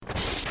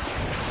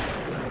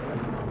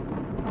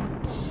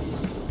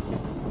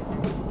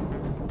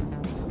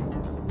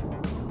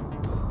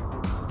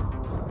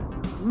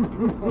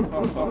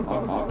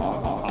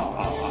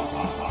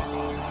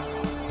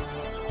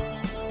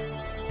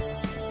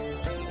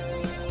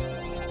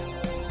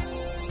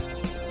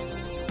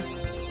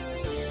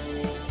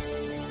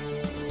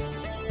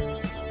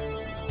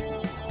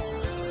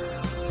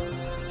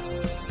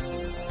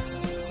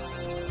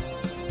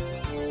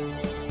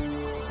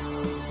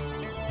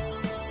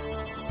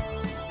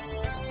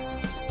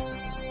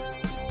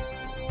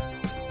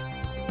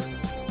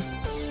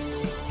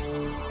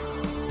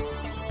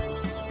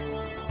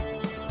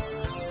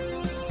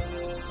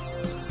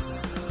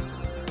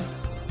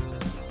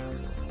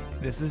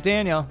This is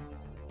Daniel.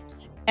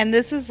 And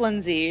this is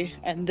Lindsay,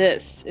 and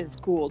this is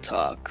Ghoul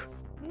Talk.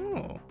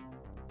 Oh.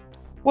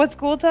 What's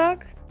Ghoul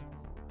Talk?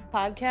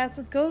 Podcast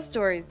with ghost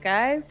stories,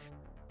 guys.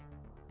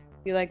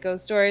 You like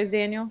ghost stories,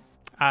 Daniel?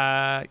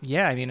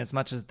 Yeah, I mean, as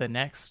much as the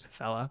next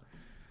fella.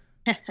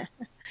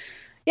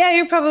 Yeah,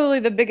 you're probably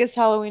the biggest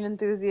Halloween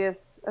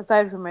enthusiast,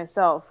 aside from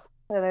myself,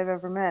 that I've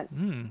ever met.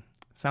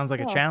 Sounds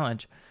like a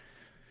challenge.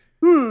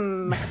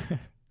 Should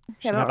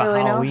have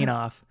a Halloween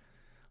off.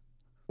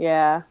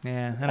 Yeah.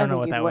 Yeah, I don't know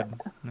what that would...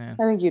 Yeah.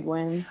 I think you'd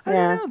win. I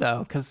don't know,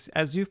 though, because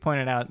as you've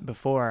pointed out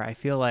before, I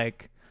feel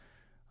like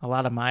a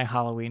lot of my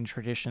Halloween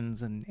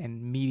traditions and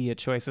media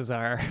choices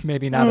are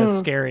maybe not as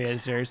scary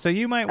as yours. So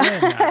you might win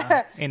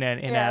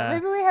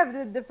maybe we have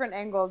the different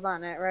angles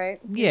on it, right?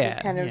 Yeah.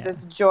 It's kind of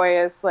this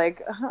joyous,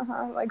 like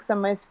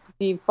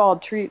semi-spooky fall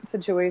treat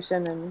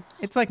situation. And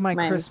it's like my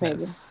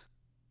Christmas,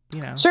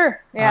 you know. Sure,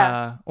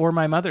 yeah. Or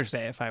my Mother's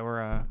Day if I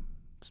were a,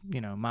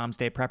 Mom's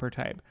Day prepper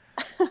type.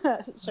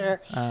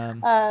 Sure.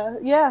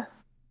 Yeah.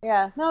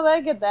 No,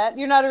 I get that.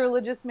 You're not a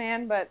religious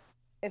man, but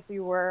if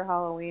you were,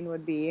 Halloween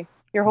would be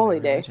your holy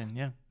day.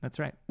 Yeah, that's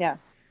right. Yeah.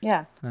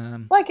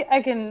 Well,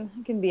 I can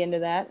be into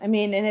that. I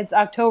mean, and it's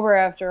October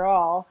after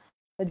all,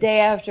 the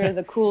day after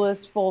the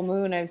coolest full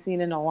moon I've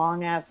seen in a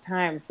long ass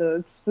time. So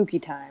it's spooky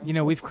time.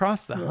 We've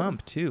crossed the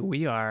hump too.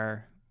 We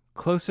are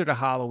closer to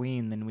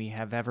Halloween than we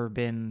have ever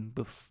been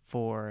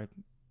before.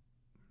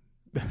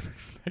 I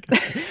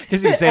guess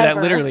you could say that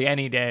literally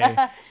any day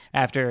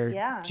after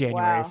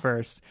January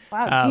 1st.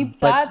 Wow, deep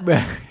thoughts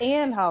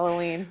and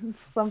Halloween.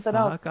 Something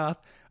else. Fuck off.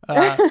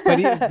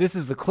 But this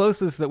is the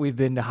closest that we've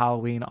been to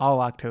Halloween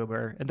all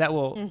October. And that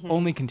will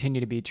only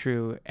continue to be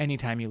true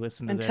anytime you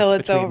listen to until this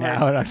it's between over.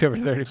 now and October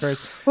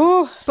 31st.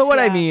 Ooh, but what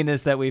I mean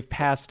is that we've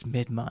passed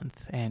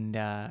mid-month and,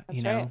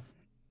 right.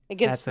 It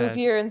gets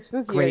spookier and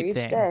spookier each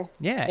day.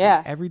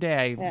 Yeah. Every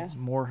day I'm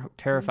more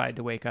terrified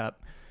to wake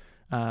up.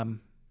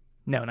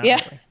 No, not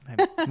really.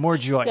 I'm more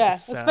joyous. Yeah,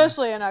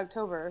 especially in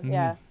October.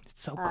 Yeah.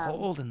 It's so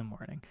cold in the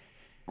morning.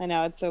 I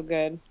know, it's so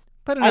good.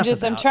 But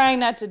I'm trying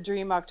not to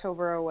dream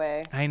October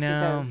away. I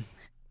know. Because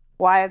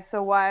why it's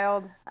so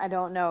wild, I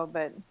don't know,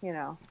 but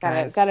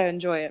gotta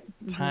enjoy it.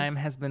 Time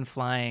has been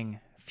flying.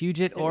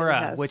 Fugit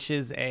Aura, which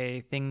is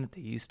a thing that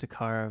they used to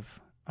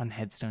carve on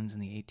headstones in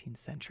the 18th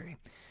century.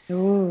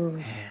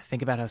 Ooh.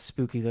 Think about how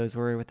spooky those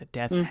were with the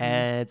death's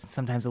heads,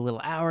 sometimes a little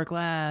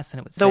hourglass, and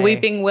it would say... The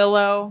Weeping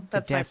Willow,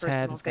 that's my personal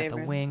head, it's favorite. got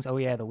the wings. Oh,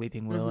 yeah, the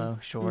Weeping Willow.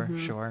 Sure.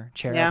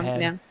 Cherub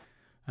head.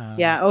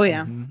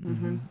 Yeah.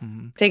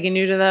 Taking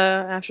you to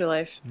the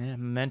afterlife. Yeah,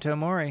 Memento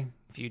Mori,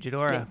 Fugit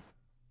Aura. Yeah.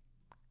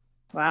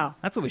 Wow.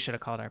 That's what we should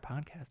have called our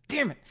podcast.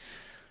 Damn it.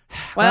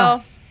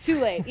 Well,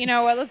 too late. You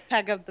know what? Let's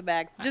pack up the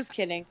bags. Just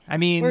kidding. I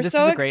mean, we're this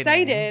so is a great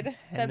excited name,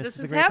 that this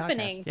is podcast.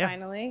 happening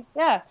finally.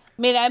 Yeah.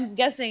 I mean, I'm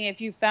guessing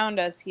if you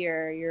found us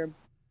here, you're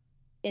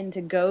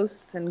into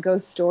ghosts and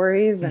ghost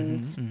stories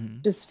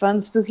and just fun,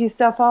 spooky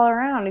stuff all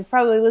around. You've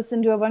probably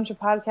listened to a bunch of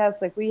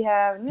podcasts like we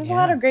have, and there's a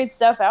lot of great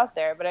stuff out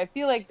there, but I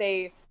feel like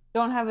they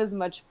don't have as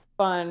much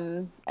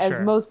fun as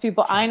most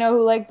people I know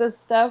who like this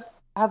stuff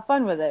have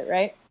fun with it,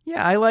 right?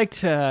 Yeah, I like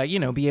to,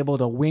 be able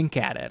to wink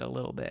at it a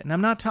little bit. And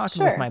I'm not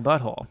talking with my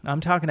butthole.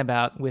 I'm talking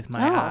about with my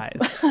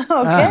eyes.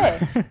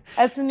 Okay.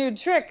 That's a new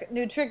trick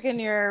in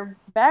your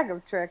bag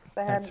of tricks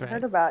I hadn't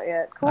heard about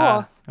yet. Cool.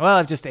 Well,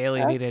 I've just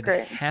alienated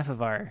half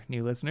of our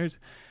new listeners.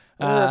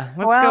 Let's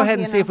go ahead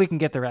and see if we can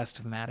get the rest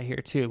of them out of here,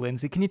 too.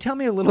 Lindsay, can you tell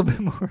me a little bit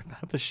more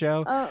about the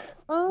show?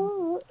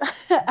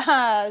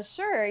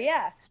 Sure,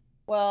 yeah.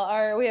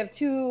 Well, we have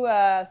two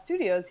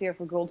studios here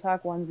for Ghoul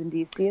Talk. One's in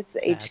D.C. It's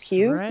the HQ.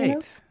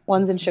 Right.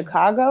 One's in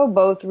Chicago.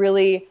 Both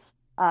really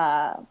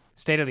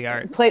state of the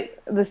art.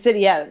 The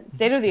city,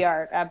 state of the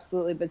art,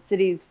 absolutely. But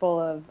cities full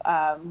of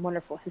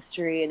wonderful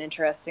history and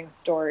interesting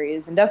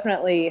stories, and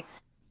definitely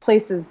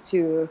places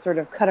to sort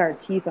of cut our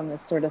teeth on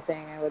this sort of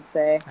thing, I would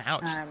say.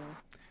 Ouch.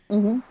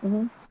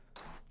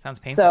 Sounds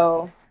painful.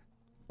 So,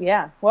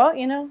 yeah. Well,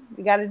 you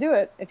got to do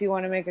it if you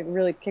want to make a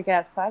really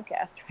kick-ass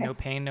podcast. Right? No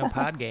pain, no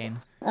pod gain.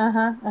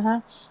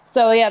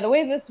 So, yeah, the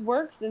way this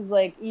works is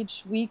like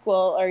each week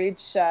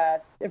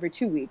every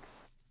 2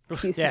 weeks.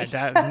 Excuse me.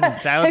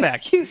 Dial it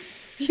back.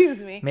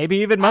 Excuse me. Maybe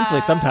even monthly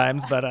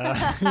sometimes, but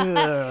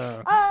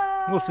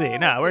we'll see.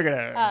 No, we're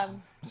going to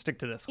stick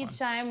to this one. Each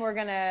time we're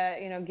going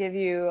to, give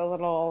you a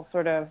little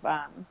sort of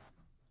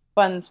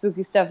fun,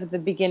 spooky stuff at the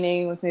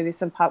beginning with maybe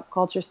some pop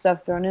culture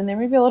stuff thrown in there.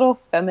 Maybe a little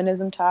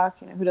feminism talk.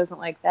 Who doesn't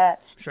like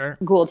that? Sure.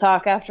 Ghoul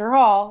talk after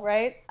all,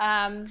 right?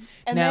 And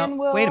now, then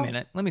we'll... wait a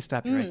minute. Let me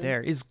stop you right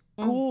there. Is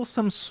ghoul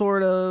some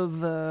sort of...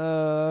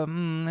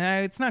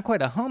 it's not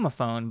quite a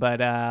homophone,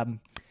 but...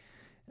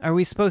 are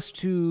we supposed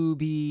to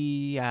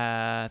be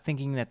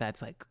thinking that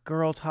that's like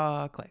girl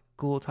talk, like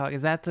ghoul talk?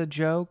 Is that the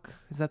joke?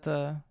 Is that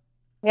the...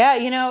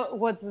 Yeah,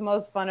 what's the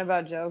most fun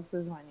about jokes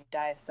is when you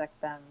dissect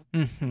them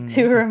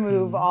to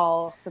remove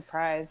all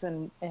surprise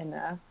and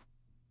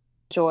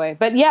joy.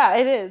 But yeah,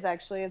 it is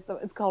actually.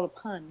 It's called a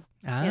pun.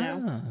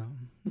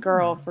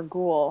 Girl for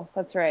ghoul.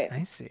 That's right.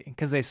 I see.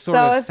 Because they sort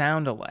of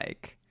sound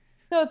alike.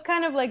 So it's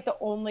kind of like the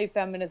only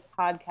feminist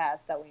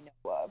podcast that we know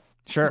of.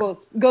 Sure.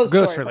 Ghost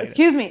story. Related.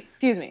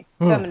 Excuse me.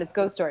 Feminist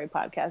ghost story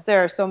podcast.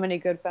 There are so many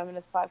good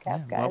feminist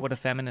podcasts, guys. What would a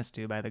feminist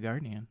do by The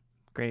Guardian?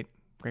 Great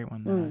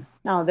one.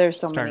 Oh, there's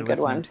so many good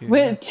ones.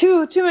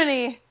 Too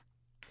many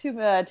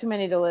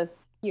to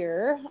list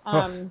here.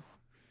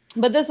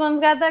 But this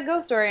one's got that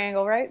ghost story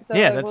angle, right? So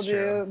that's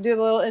we'll do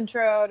the little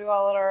intro, do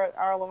all of our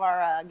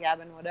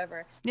gabbing,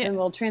 whatever, and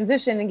we'll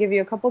transition and give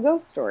you a couple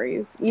ghost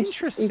stories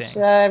each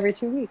every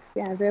 2 weeks.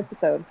 Yeah, every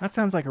episode. That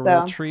sounds like a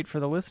real treat for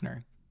the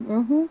listener.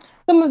 Mm-hmm.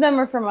 Some of them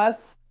are from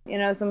us.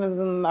 Some of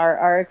them are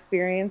our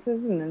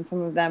experiences, and then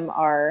some of them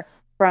are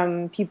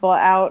from people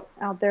out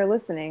there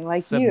listening,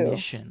 like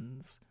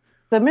Submissions.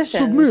 And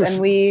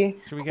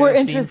we're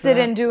interested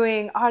in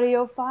doing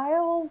audio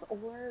files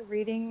or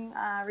reading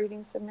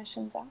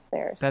submissions out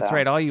there. That's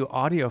right. All you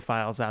audio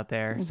files out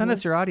there, send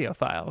us your audio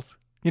files.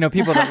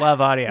 People that love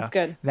audio. That's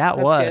good. That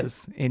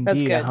was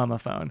indeed a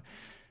homophone.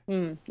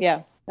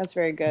 Yeah, that's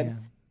very good. Yeah.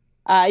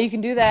 You can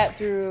do that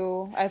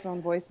through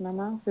iPhone voice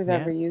memo if you've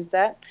ever used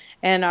that.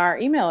 And our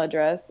email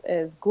address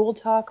is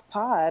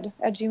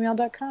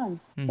ghoultalkpod@gmail.com.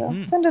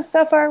 So send us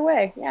stuff our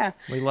way. Yeah.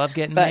 We love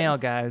getting mail,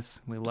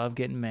 guys. We love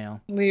getting mail.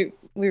 We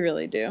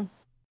really do.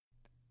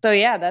 So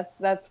yeah,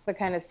 that's the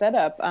kind of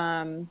setup.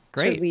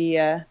 Great. Should we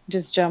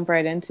just jump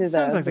right into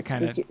Sounds like the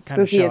kind of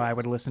show I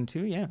would listen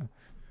to, yeah.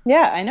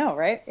 Yeah, I know,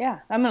 right? Yeah.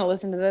 I'm going to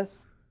listen to this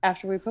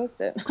after we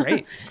post it.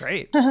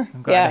 Great.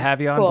 I'm glad to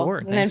have you on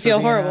board. And then feel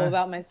horrible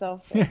about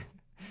myself for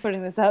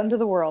putting this out into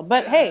the world.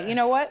 But hey, you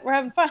know what? We're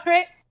having fun,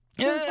 right?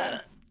 Yeah.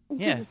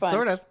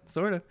 Sort of.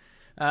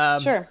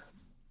 Sure.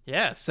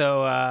 Yeah.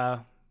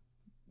 So,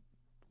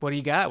 what do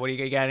you got?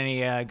 You got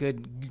any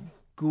good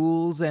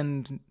ghouls?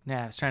 And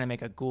I was trying to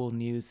make a ghoul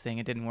news thing.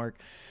 It didn't work.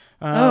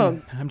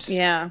 That's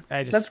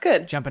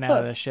good. Jumping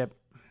out of the ship.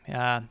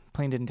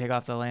 Plane didn't take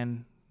off the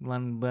land.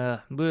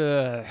 That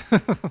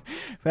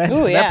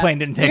plane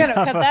didn't take off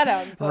cut that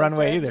out the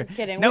runway right? either. Just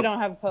kidding. Nope. We don't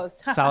have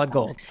post. Solid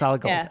gold.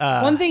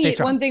 Yeah. One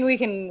thing we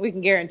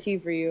can guarantee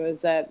for you is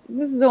that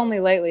this is only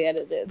lightly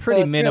edited.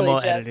 Pretty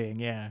minimal editing.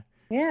 Yeah.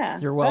 Yeah.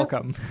 You're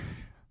welcome.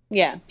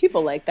 Yeah,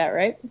 people like that,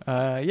 right?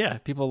 Yeah,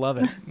 people love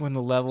it when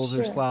the levels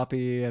are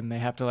sloppy and they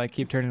have to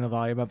keep turning the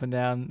volume up and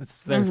down.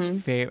 It's their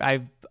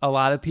favorite. A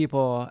lot of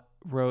people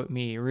wrote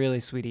me really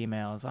sweet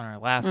emails on our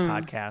last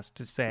podcast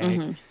to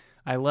say,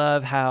 I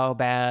love how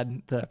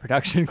bad the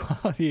production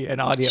quality and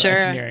audio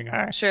engineering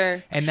are.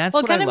 Sure. And that's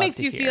what I love to hear. Well, it kind of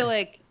makes you feel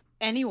like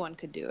anyone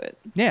could do it.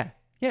 Yeah.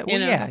 Yeah. Well,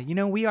 yeah.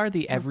 We are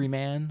the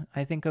everyman,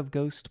 I think, of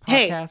ghost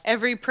podcasts. Hey,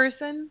 every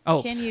person?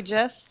 Oh. Can you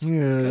just?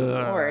 Good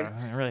Lord.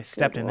 I really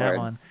stepped in that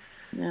one.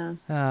 Yeah.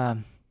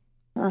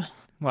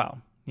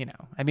 Well,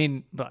 I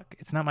mean, look,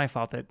 it's not my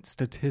fault that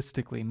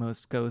statistically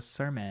most ghosts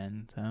are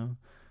men, so.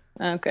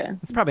 Okay.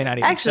 It's probably not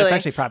even. Actually, that's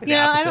actually probably the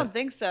opposite. I don't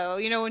think so.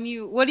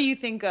 What do you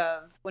think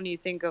of when you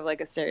think of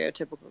like a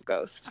stereotypical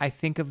ghost? I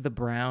think of the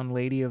brown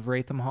lady of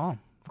Wratham Hall.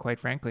 Quite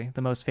frankly,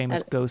 the most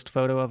famous ghost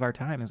photo of our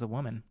time is a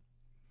woman.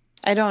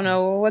 I don't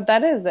know what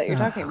that is that you're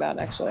talking about,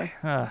 actually.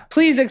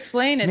 Please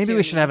explain it to me. Maybe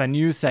we should have a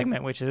news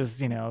segment, which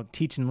is,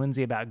 teaching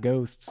Lindsay about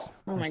ghosts.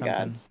 Oh, my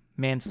God.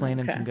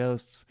 Mansplaining some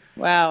ghosts.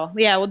 Wow.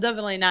 Yeah, we'll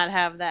definitely not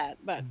have that.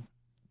 But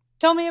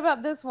tell me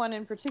about this one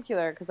in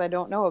particular, because I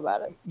don't know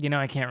about it.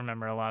 I can't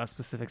remember a lot of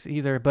specifics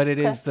either, but it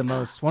is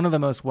one of the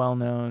most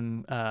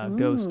well-known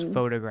ghost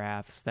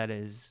photographs that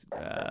is,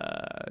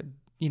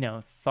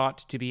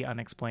 thought to be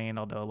unexplained,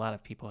 although a lot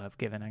of people have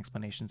given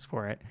explanations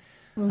for it.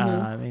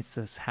 It's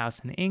this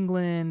house in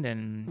England,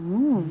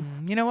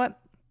 and you know what?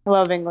 I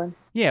love England.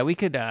 Yeah, we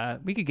could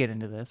get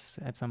into this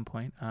at some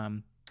point.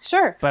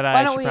 Sure. But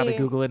I should probably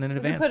Google it in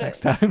advance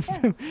next time.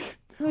 Yeah.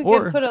 We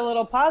could put a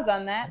little pause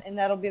on that, and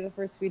that'll be the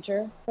first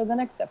feature for the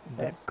next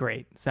episode.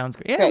 Great. Sounds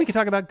great. Yeah, we could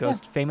talk about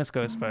famous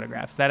ghost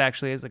photographs. That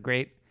actually is a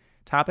great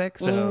topic.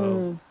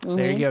 So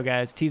there you go,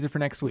 guys. Teaser for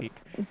next week.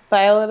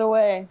 File it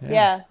away.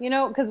 Yeah.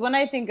 Because when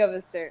I think of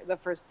the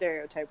first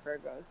stereotype for a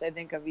ghost, I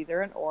think of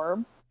either an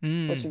orb,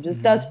 which are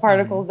just dust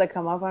particles that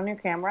come up on your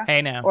camera.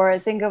 Hey, now. Or I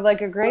think of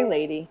like a gray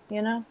lady,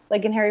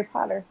 like in Harry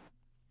Potter.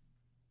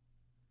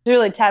 It's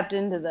really tapped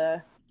into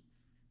the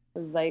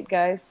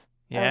zeitgeist.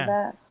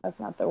 Yeah. That's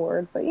not the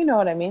word, but you know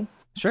what I mean.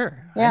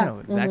 Sure. Yeah. I know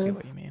exactly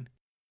what you mean.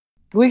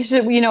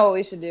 You know what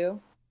we should do?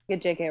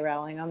 Get J.K.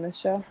 Rowling on this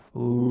show.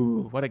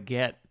 Ooh, what a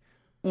get.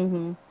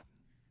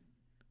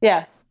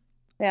 Yeah.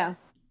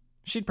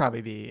 She'd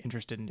probably be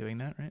interested in doing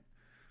that, right?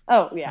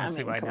 Oh yeah, I don't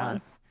see why come not.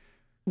 on.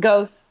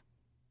 Ghosts,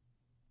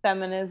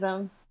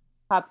 feminism,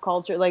 pop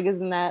culture, like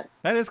isn't that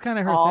is kind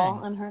of her all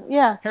thing? on her?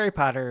 Yeah. Harry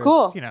Potter.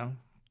 Cool. Is,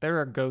 there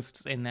are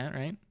ghosts in that,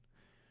 right?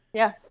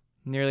 Yeah.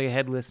 Nearly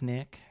Headless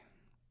Nick.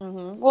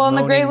 Mm-hmm. Well, and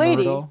the Grey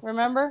Lady, Myrtle.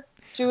 remember?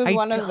 She was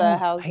one of the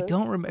houses. I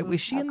don't remember.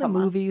 Was she in the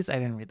movies? I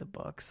didn't read the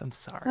books. I'm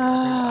sorry,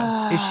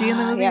 everyone. Is she in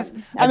the movies?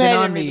 Yeah. I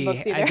didn't read the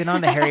books either. I've been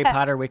on the Harry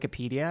Potter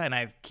Wikipedia, and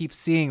I keep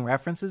seeing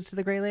references to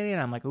the Grey Lady,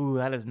 and I'm like, ooh,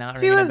 that is not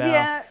ringing a bell.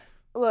 Yeah.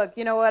 Look,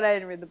 you know what? I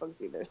didn't read the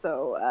books either,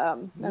 so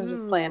I'm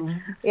just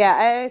playing.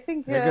 Yeah, I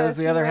think there goes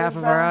the other half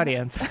of our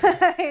audience.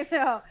 I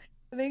know.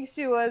 I think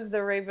she was the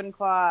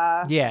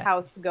Ravenclaw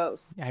house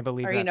ghost. I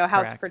believe or, that's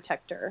house correct.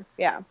 protector.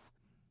 Yeah.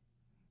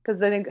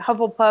 Because I think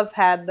Hufflepuff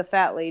had the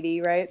fat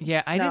lady, right?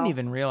 Yeah, I didn't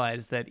even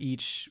realize that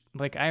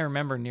I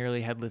remember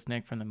Nearly Headless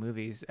Nick from the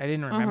movies. I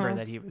didn't remember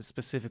that he was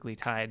specifically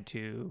tied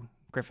to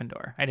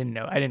Gryffindor. I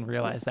didn't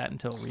realize that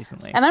until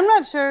recently. And I'm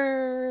not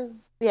sure.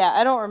 Yeah,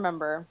 I don't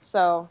remember.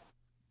 So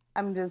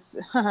I'm just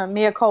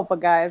mea culpa,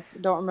 guys.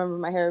 Don't remember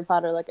my Harry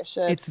Potter like I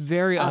should. It's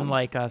very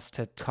unlike us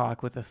to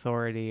talk with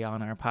authority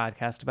on our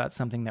podcast about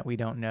something that we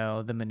don't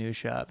know the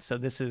minutia of. So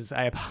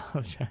I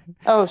apologize.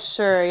 Oh,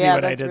 sure. Yeah,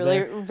 that's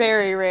really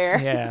very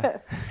rare.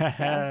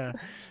 Yeah.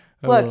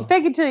 Look,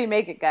 fake it till you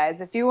make it,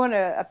 guys. If you want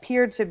to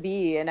appear to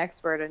be an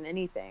expert in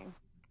anything,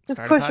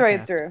 just push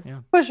right through. Yeah.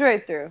 Push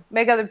right through.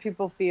 Make other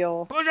people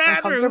feel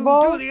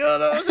uncomfortable. To the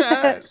other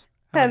side.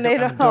 I'm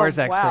a Doors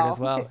expert as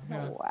well.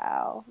 Yeah.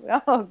 Wow.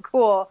 Oh,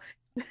 cool.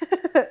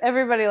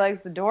 Everybody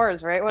likes the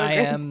Doors, right? I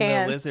am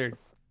the Lizard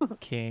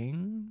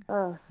King.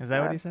 Is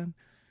that what he said?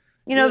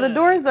 The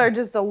Doors are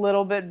just a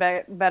little bit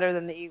better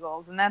than the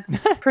Eagles, and that's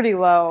pretty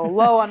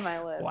low on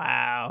my list.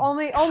 Wow.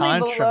 Only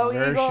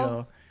below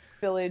Eagles,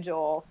 Billy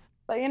Joel.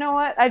 But you know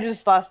what? I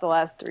just lost the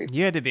last three.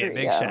 You had to be a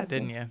big shot,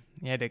 didn't you?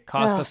 You had to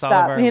cost us all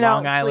of our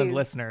Long Island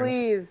listeners.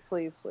 Please.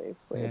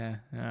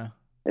 Yeah.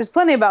 There's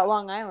plenty about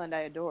Long Island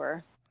I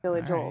adore.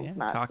 Billy Joel's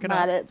not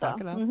it, though.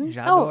 Mm-hmm.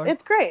 Oh,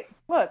 it's great.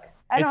 Look,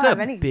 I don't have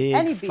any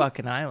big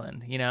fucking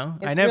island,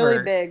 It's I never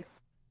really big.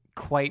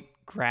 quite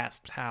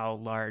grasped how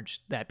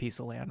large that piece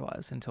of land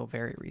was until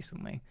very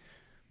recently.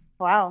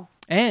 Wow.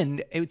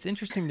 And it's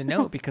interesting to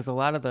note because a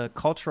lot of the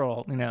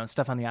cultural,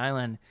 stuff on the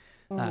island,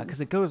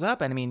 because it goes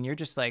up, and I mean, you're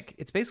just like,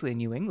 it's basically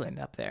New England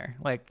up there.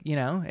 Like,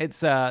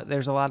 it's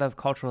there's a lot of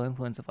cultural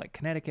influence of like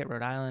Connecticut,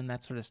 Rhode Island,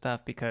 that sort of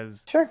stuff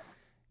because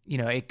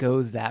it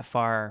goes that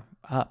far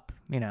up.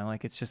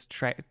 Like it's just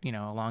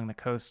along the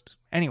coast.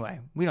 Anyway,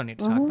 we don't need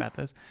to talk about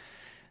this.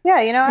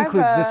 Yeah,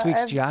 concludes this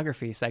week's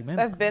geography segment.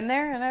 I've been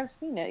there and I've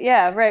seen it.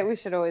 Yeah, right. We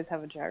should always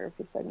have a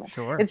geography segment.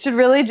 Sure. It should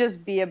really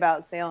just be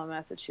about Salem,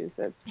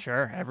 Massachusetts.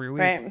 Sure, every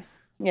week. Right.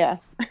 Yeah.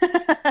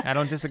 I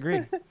don't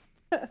disagree.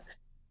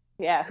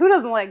 Yeah, who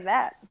doesn't like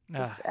that?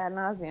 Just ad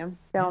nauseum.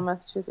 Salem,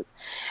 Massachusetts.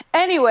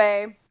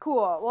 Anyway,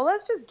 cool. Well,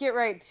 let's just get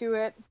right to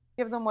it.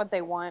 Give them what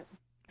they want.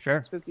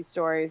 Sure. Spooky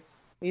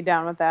stories. Are you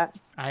down with that?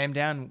 I am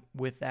down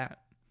with that.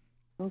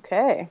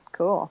 Okay,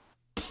 cool.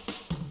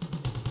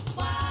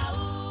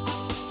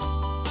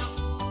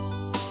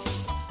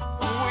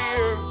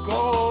 We're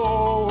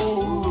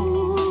ghosts.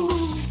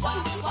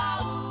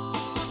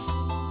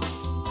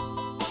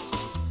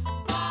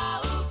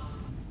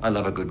 I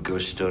love a good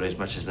ghost story as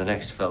much as the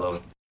next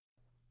fellow.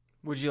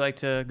 Would you like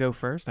to go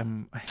first?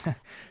 I'm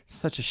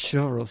such a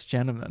chivalrous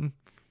gentleman.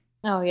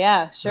 Oh,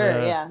 yeah,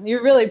 sure, yeah.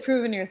 You're really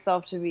proving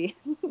yourself to be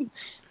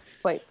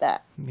quite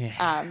that. Yeah.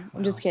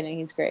 I'm just kidding.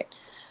 He's great.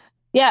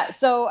 Yeah,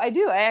 so I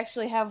do. I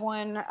actually have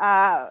one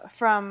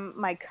from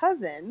my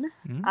cousin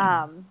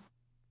to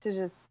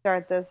just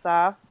start this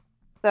off.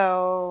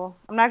 So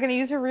I'm not going to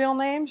use her real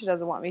name. She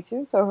doesn't want me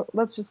to. So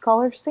let's just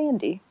call her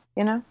Sandy,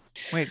 Wait,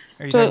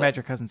 are you talking about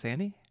your cousin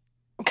Sandy?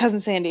 Cousin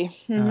Sandy.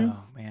 Mm-hmm.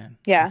 Oh, man.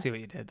 Yeah. I see what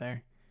you did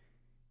there.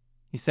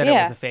 You said it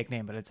was a fake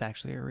name, but it's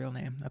actually a real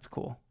name. That's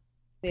cool.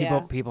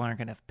 People aren't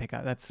going to pick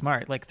up. That's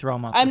smart. Like, throw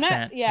them off the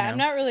scent. Yeah, I'm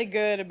not really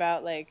good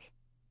about, like,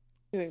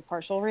 doing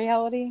partial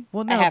reality.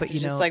 Well, no, I have but to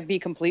just like be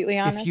completely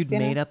honest. If you'd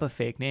made up a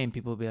fake name,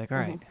 people would be like, all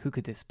right, who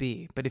could this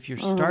be? But if you're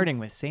starting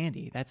with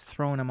Sandy, that's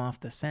throwing them off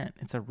the scent.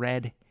 It's a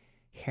red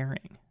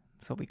herring.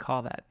 That's what we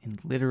call that in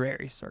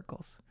literary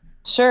circles.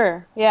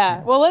 Sure.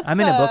 Yeah. Well, I'm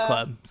in a book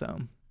club,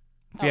 so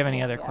if you have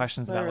any other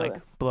questions about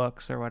like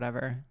books or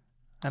whatever,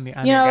 I'm your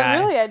guy.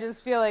 Really, I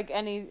just feel like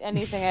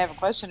anything I have a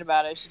question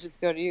about, I should just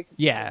go to you. Cause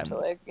yeah.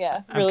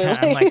 Really,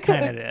 I'm like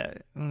kind of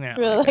the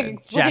really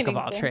like jack of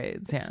all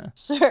trades. Yeah.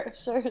 Sure.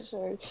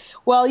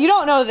 Well, you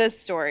don't know this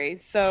story,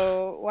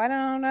 so why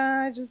don't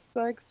I just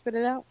like spit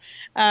it out?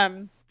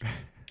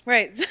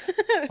 Right.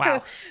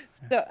 Wow.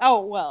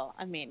 So,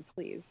 I mean,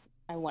 please,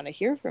 I want to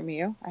hear from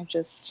you.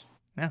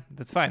 Yeah,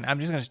 that's fine. I'm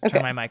just going to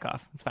turn my mic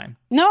off. It's fine.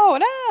 No.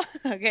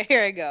 Okay,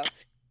 here I go.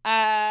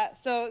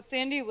 So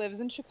Sandy lives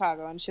in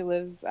Chicago, and she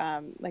lives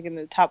like in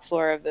the top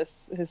floor of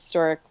this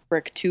historic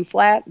brick two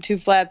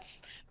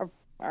flats are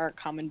our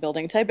common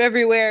building type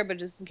everywhere, but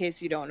just in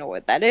case you don't know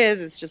what that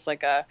is, it's just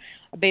like a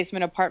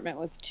basement apartment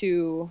with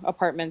 2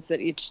 apartments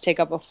that each take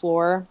up a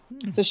floor.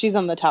 So she's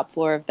on the top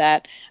floor of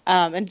that.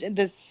 And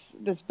this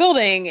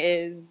building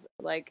is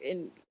like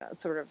in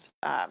sort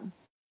of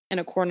in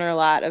a corner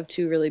lot of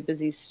 2 really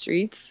busy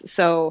streets.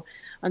 So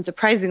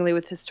unsurprisingly,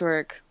 with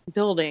historic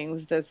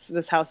buildings,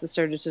 this house has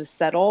started to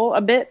settle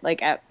a bit,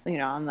 like at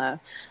on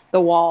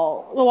the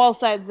wall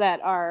sides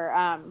that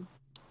are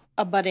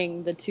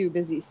abutting the 2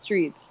 busy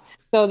streets.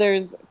 So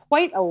there's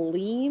quite a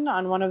lean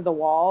on one of the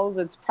walls.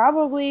 It's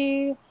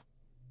probably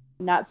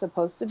not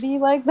supposed to be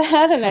like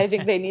that, and I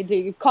think they need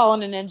to call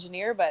in an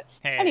engineer. But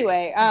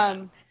anyway,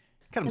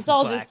 it's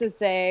all just to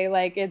say,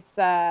 like,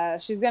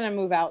 it's she's gonna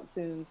move out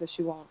soon, so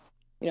she won't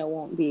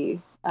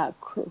be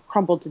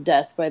crumpled to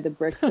death by the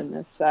bricks in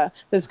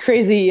this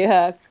crazy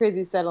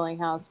settling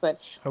house. But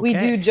we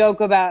do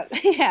joke about,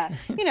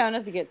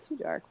 not to get too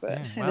dark, but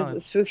it is a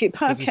spooky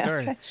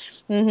podcast. Right?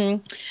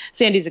 Mm-hmm.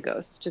 Sandy's a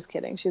ghost. Just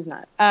kidding. She's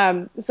not.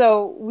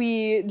 So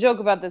we joke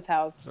about this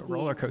house. It's a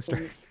roller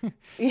coaster.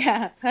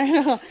 Yeah, I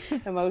know.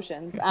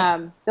 Emotions.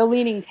 The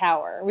Leaning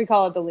Tower. We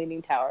call it the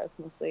Leaning Tower. It's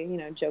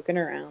mostly, joking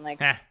around,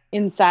 like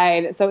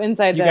inside. So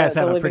inside you guys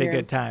have the a pretty room.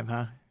 Good time,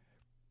 huh?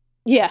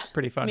 Yeah,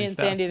 pretty funny me and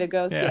stuff. Sandy the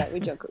ghost. Yeah,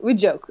 we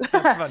joke.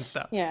 That's fun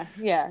stuff. Yeah.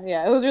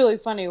 It was really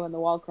funny when the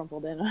wall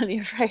crumpled in on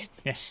you, right?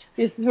 Yeah.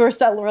 We're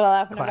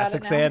laughing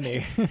Classic about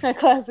it now. Sandy.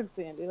 Classic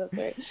Sandy. That's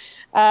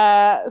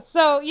right.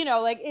 So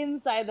like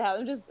inside the house,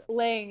 I'm just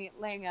laying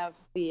out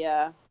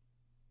the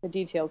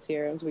details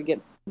here as we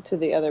get to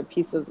the other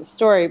piece of the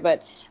story.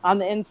 But on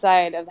the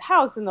inside of the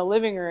house, in the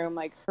living room,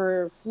 like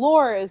her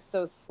floor is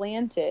so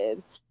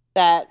slanted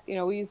that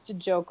we used to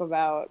joke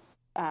about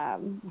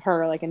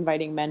her like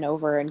inviting men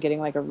over and getting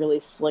like a really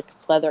slick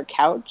pleather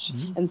couch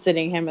and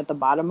sitting him at the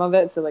bottom of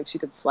it, so like she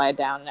could slide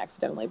down and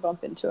accidentally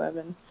bump into him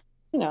and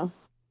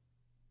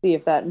see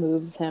if that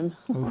moves him.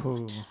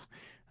 Ooh,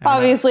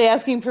 obviously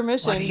asking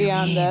permission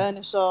beyond the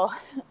initial.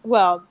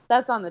 Well,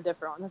 that's on the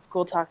different one. That's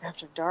Cool Talk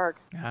After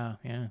Dark. Oh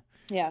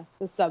yeah,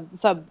 the sub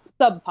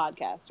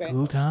podcast, right?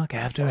 Cool Talk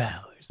After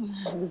Hours.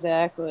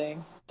 Exactly.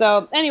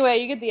 So anyway,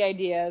 you get the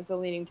idea. It's a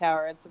Leaning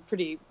Tower. It's a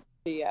pretty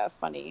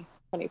funny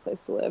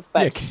place to live,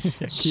 but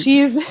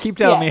keep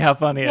telling me how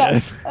funny it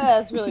is.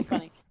 It's really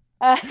funny.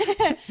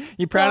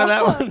 You proud of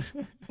that one?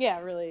 Yeah,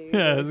 really.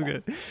 Yeah, that's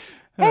good.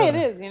 Hey, it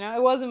is.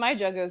 It wasn't my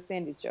joke; it was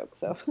Sandy's joke.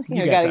 So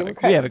you gotta give her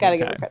credit. Gotta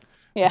give her credit.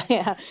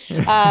 Yeah.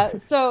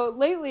 So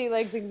lately,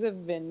 like, things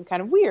have been kind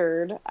of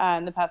weird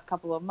in the past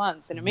couple of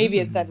months, and maybe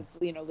it's that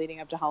it's leading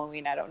up to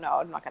Halloween. I don't know.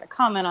 I'm not going to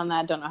comment on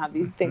that. Don't know how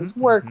these things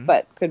work,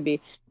 but could be.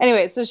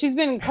 Anyway, so she's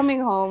been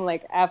coming home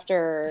like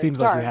after. Seems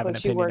dark, like you have an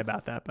opinion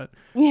about that, but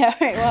yeah,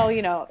 right.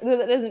 Well,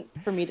 that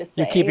isn't for me to say.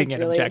 You're keeping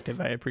it objective.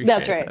 I appreciate.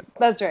 That's right.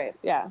 That's right.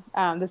 Yeah.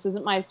 This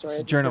isn't my story.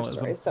 It's journalism.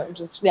 Story, so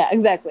just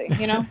exactly.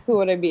 Who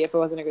would I be if I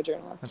wasn't a good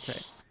journalist? That's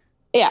right.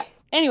 Yeah.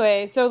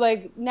 Anyway, so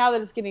like now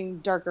that it's getting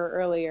darker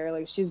earlier,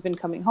 like she's been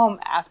coming home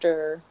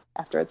after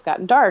it's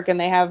gotten dark, and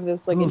they have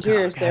this like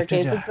interior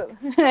staircase.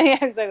 Yeah,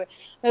 exactly.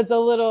 It's a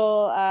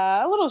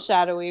little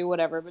shadowy,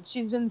 whatever. But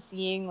she's been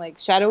seeing like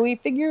shadowy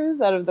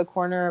figures out of the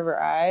corner of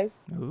her eyes.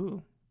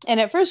 Ooh. And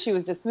at first she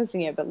was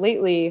dismissing it, but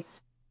lately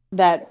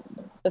that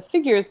the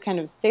figures kind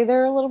of stay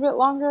there a little bit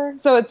longer.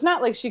 So it's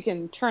not like she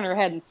can turn her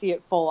head and see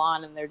it full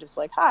on, and they're just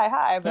like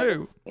hi, but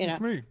hey,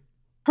 it's me.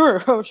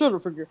 Her shadow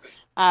figure.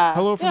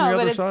 Hello from the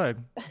other side.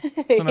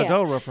 It's an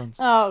Adele reference.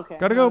 Oh, okay.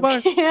 Gotta go,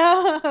 bye.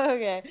 Yeah,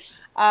 okay.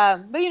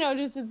 But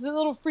just it's a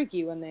little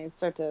freaky when they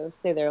start to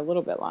stay there a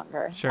little bit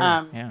longer. Sure.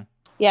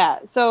 Yeah.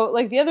 So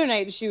like the other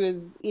night, she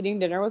was eating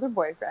dinner with her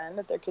boyfriend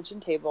at their kitchen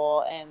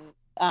table, and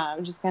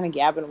just kind of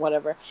gabbing,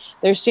 whatever.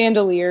 Their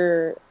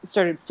chandelier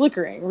started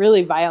flickering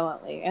really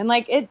violently, and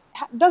like it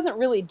doesn't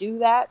really do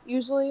that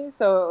usually.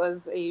 So it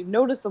was a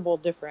noticeable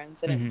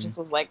difference, and it just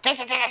was like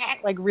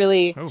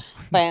really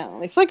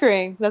violently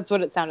flickering. That's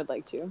what it sounded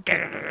like too.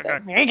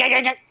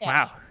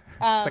 Wow,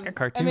 it's like a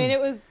cartoon. I mean, it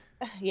was,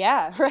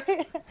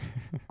 right.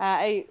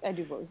 I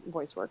do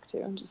voice work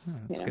too. I'm just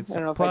I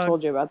don't know if I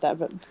told you about that,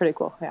 but pretty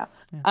cool. Yeah.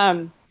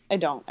 I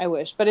don't. I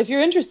wish, but if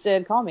you're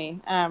interested, call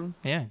me.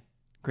 Yeah.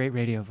 Great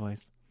radio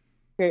voice.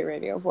 Great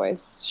radio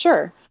voice.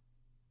 Sure.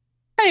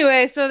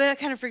 Anyway, so that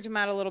kind of freaked him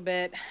out a little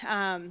bit.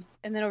 And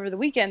then over the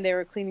weekend, they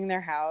were cleaning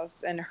their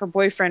house, and her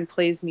boyfriend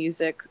plays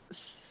music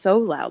so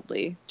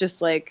loudly,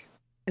 just like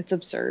it's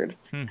absurd.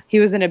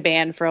 He was in a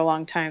band for a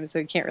long time, so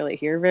he can't really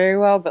hear very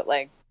well, but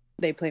like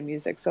they play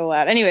music so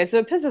loud. Anyway, so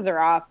it pisses her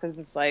off because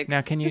it's like,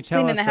 now can you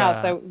tell us? The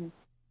house,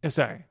 Oh,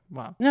 sorry.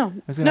 Wow. No.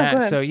 I was gonna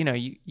ask, so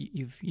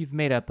you've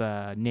made up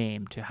a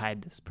name to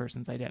hide this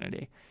person's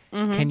identity.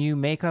 Mm-hmm. Can you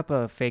make up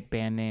a fake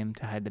band name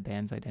to hide the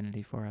band's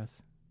identity for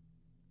us?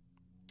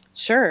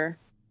 Sure.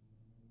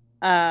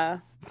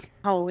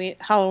 Halloween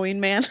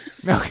Man.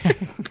 Okay.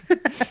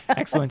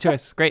 Excellent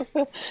choice. Great.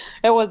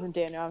 It wasn't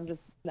Daniel.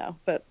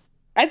 But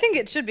I think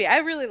it should be. I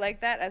really like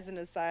that as an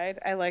aside.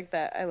 I like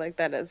that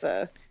as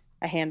a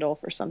a handle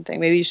for something.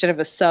 Maybe you should have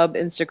a sub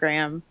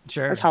Instagram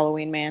Sure. as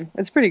Halloween Man.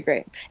 It's pretty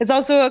great. It's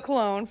also a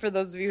cologne for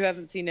those of you who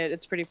haven't seen it.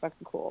 It's pretty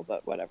fucking cool,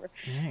 but whatever.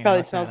 Yeah,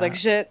 Probably smells like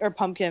shit or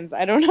pumpkins.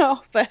 I don't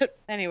know, but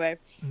anyway.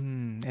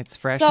 It's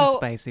fresh and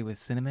spicy with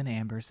cinnamon,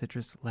 amber,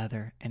 citrus,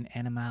 leather, and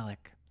animalic.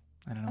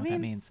 I don't know what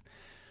that means.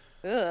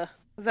 Ugh.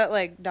 Is that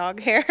like dog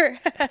hair?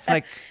 It's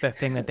like the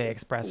thing that they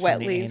express Wet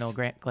from leaves. the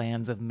anal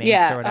glands of mace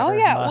or whatever. Oh,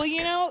 yeah. Musk.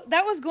 Well,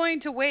 that was going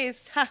to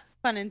waste,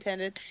 pun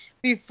intended,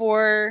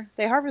 before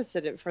they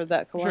harvested it for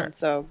that cologne. Sure.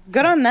 So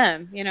good on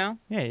them, Yeah,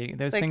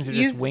 those things are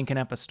just winking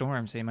up a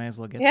storm, so you might as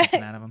well get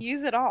something out of them.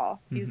 Use it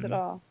all. Use it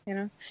all,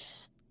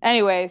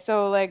 Anyway,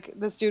 so like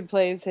this dude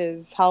plays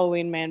his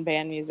Halloween Man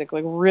band music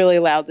like really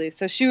loudly.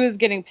 So she was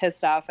getting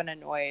pissed off and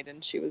annoyed,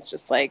 and she was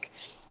just like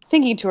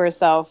thinking to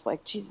herself,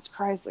 like, Jesus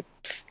Christ, like,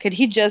 could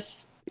he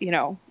just,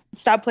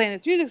 stop playing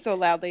this music so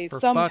loudly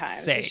sometimes? For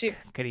fuck's sake,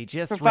 so could he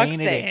just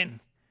rein it in?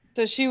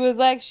 So she was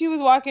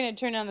walking to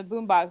turn on the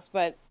boombox,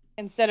 but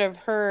instead of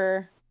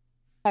her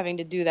having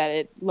to do that,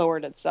 it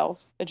lowered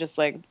itself. It just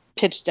like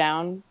pitched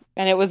down,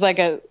 and it was like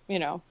a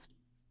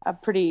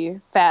pretty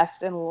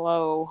fast and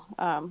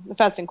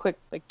quick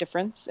like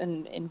difference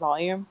in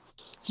volume.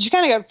 So she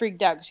kind of got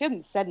freaked out because she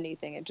hadn't said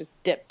anything. It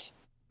just dipped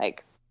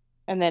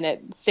and then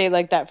it stayed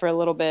like that for a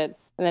little bit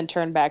and then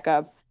turned back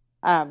up.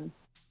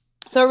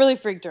 So it really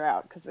freaked her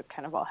out because it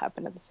kind of all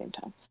happened at the same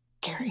time.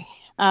 Scary.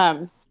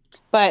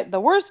 But the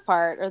worst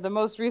part, or the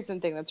most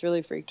recent thing that's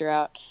really freaked her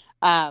out,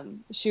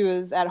 she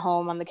was at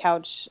home on the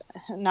couch,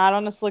 not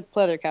on a slick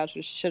pleather couch,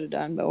 which she should have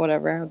done, but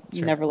whatever.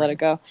 Sure, Never let it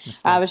go.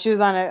 But she was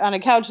on a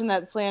couch in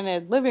that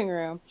slanted living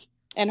room,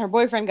 and her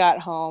boyfriend got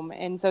home,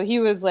 and so he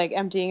was like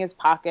emptying his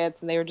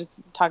pockets, and they were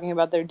just talking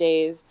about their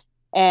days,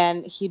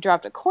 and he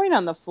dropped a coin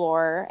on the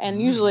floor,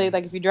 and usually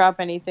like if you drop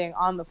anything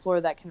on the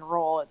floor that can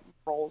roll, it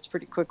rolls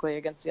pretty quickly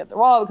against the other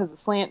wall because the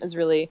slant is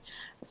really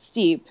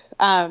steep.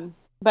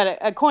 But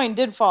a coin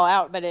did fall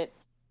out, but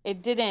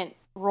it didn't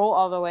roll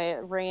all the way.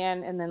 It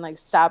ran and then like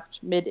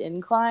stopped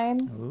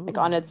mid-incline, like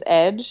on its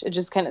edge. It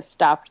just kind of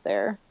stopped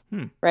there,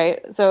 right?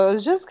 So it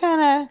was just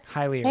kind of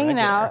highly hanging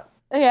irregular. out.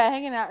 Yeah,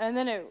 hanging out, and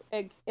then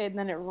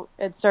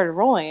it started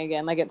rolling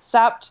again. Like it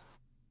stopped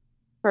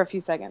for a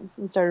few seconds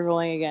and started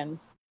rolling again.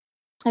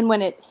 And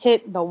when it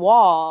hit the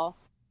wall,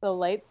 the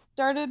lights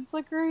started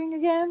flickering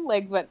again,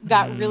 but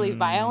got really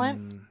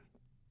violent.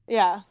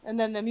 Yeah, and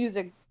then the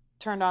music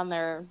turned on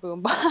their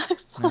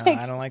boombox. No,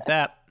 I don't like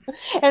that.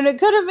 And it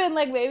could have been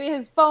like maybe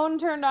his phone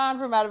turned on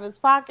from out of his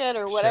pocket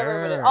or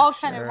whatever, but it all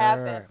kind of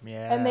happened.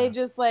 Yeah. And they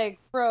just like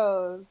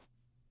froze,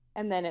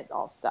 and then it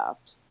all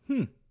stopped.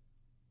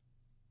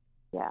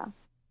 Yeah.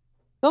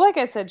 So like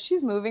I said,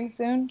 she's moving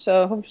soon,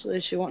 so hopefully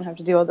she won't have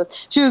to deal with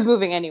this. She was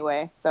moving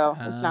anyway, so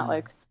it's not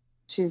like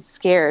she's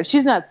scared.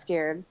 She's not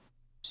scared.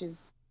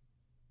 She's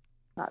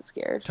not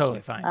scared.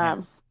 Totally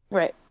fine.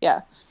 Right,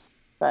 yeah.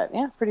 But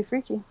yeah, pretty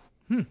freaky.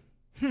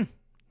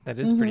 That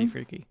is pretty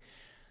freaky.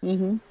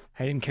 Mm-hmm.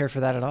 I didn't care for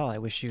that at all. I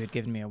wish you had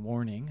given me a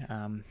warning. Now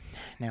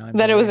I'm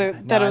it was a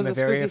very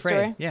spooky afraid.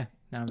 story? Yeah,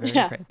 now I'm very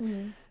afraid.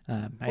 Mm-hmm.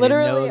 I didn't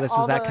know this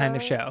was that kind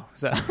of show.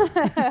 So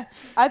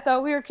I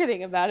thought we were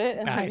kidding about it,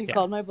 and then you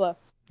called my bluff.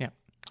 Yeah.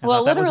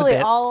 Well, literally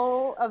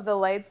all of the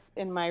lights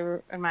in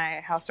my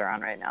house are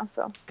on right now.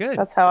 So good.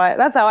 That's how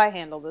I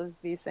handle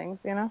these things.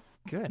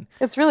 Good.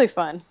 It's really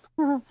fun.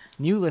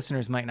 New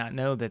listeners might not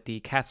know that the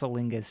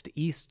Catsalingist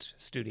East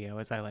studio,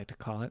 as I like to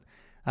call it.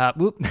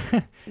 Ghoul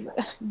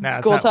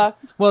Talk.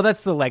 Well,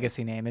 that's the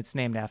legacy name. It's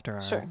named after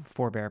our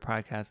Forebear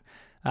podcast.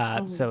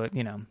 So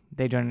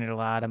they donated a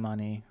lot of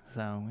money,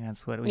 so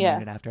that's what we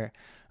named it after.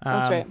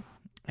 That's right.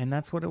 And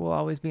that's what it will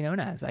always be known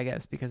as, I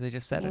guess, because they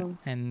just said it,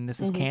 and this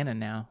is canon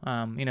now.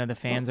 The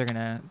fans are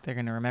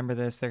gonna remember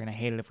this. They're gonna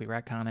hate it if we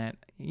retcon it.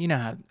 You know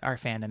how our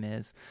fandom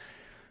is,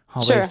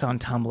 always on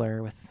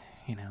Tumblr with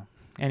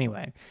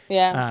Anyway.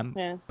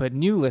 Yeah. But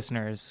new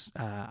listeners,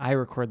 I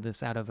record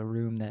this out of a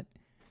room that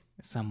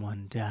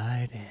someone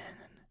died in.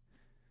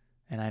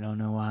 And I don't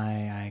know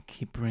why I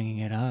keep bringing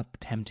it up,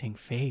 tempting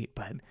fate,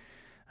 but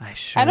I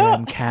sure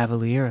am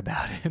cavalier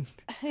about it.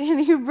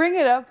 And you bring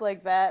it up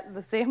like that,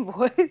 the same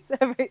voice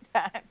every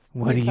time.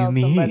 What do you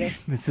mean? Somebody.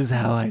 This is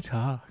how I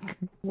talk.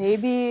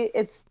 Maybe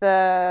it's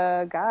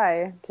the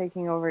guy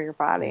taking over your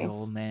body. The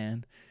old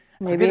man.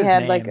 Maybe he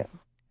had like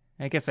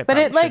I guess I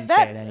probably shouldn't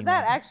say it anymore.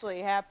 That actually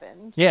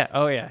happened. Yeah.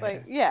 Oh yeah.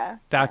 Yeah.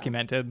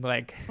 Documented.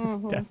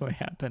 Definitely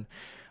happened.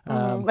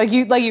 Like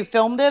you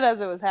filmed it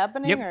as it was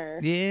happening. Yep. Or?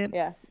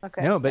 Yeah.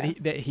 Okay. No, but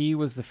he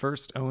was the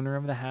first owner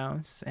of the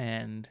house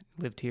and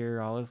lived here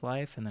all his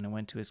life, and then it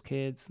went to his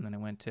kids, and then it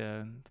went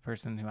to the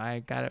person who I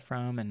got it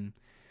from, and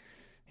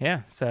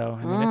yeah. So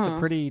I mean, it's a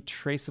pretty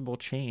traceable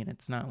chain.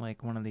 It's not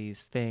like one of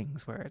these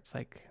things where it's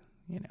like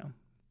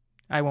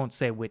I won't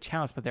say which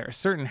house, but there are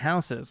certain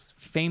houses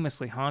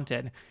famously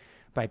haunted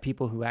by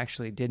people who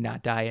actually did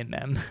not die in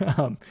them.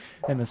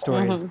 And the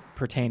stories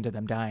pertain to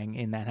them dying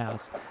in that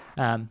house.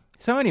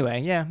 So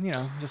anyway,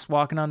 just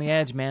walking on the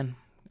edge, man.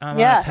 I'm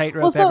on a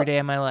tightrope every day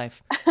of my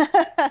life.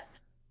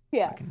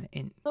 Yeah.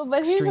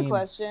 But here's the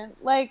question.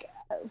 Like,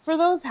 for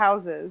those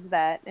houses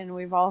that, and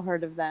we've all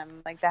heard of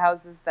them, like the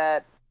houses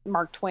that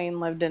Mark Twain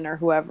lived in or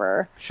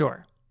whoever.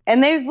 Sure.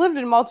 And they've lived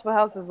in multiple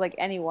houses like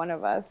any one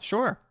of us.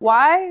 Sure.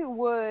 Why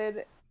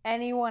would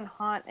anyone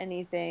haunt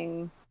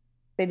anything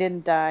they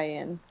didn't die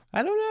in?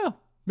 I don't know.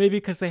 Maybe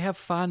because they have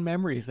fond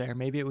memories there.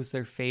 Maybe it was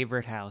their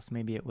favorite house.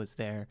 Maybe it was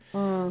their...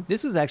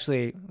 This was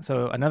actually...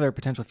 So another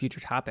potential future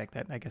topic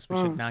that I guess we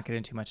should not get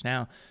into much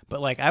now. But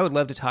like, I would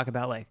love to talk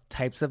about like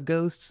types of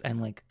ghosts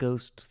and like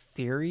ghost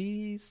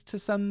theories to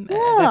some...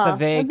 That's a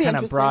vague kind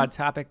of broad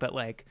topic, but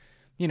like...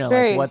 You know,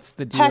 like what's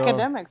the deal?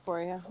 Academic for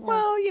you. Yeah.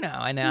 Well, you know,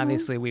 and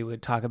obviously we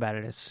would talk about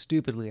it as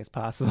stupidly as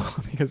possible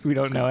because we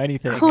don't know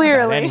anything.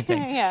 Clearly, about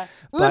anything. Yeah.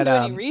 We wouldn't do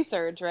any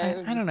research, right?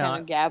 I don't know.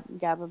 Kind of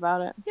gab about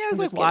it. Yeah, I was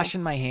like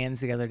washing my hands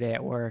the other day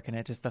at work, and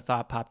the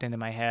thought popped into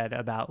my head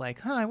about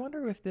like, I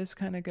wonder if this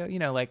kind of you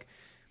know, like,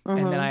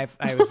 and then I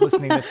was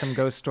listening to some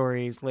ghost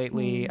stories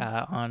lately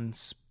on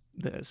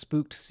the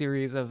Spooked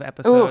series of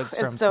episodes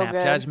from Snap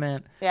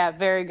Judgment. Yeah,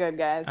 very good,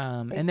 guys.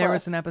 And there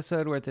was an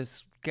episode where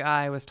this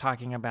guy was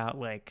talking about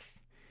like,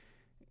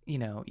 you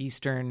know,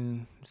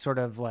 Eastern sort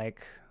of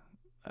like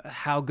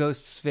how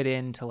ghosts fit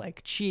into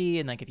like chi,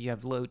 and like if you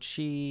have low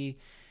chi,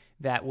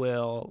 that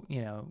will,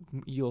 you know,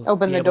 you'll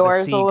open the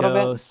doors a little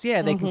ghosts.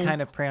 Yeah, they can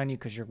kind of prey on you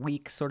because you're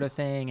weak, sort of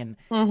thing. And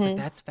it's like,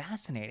 that's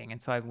fascinating.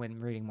 And so I went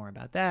reading more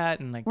about that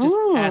and like just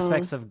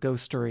aspects of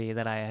ghostery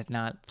that I had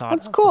not thought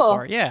of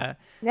before. Yeah.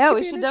 Yeah,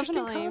 we should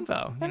definitely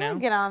convo,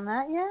 get on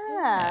that.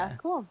 Yeah.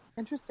 Cool.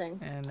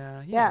 Interesting.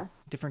 And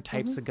different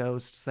types of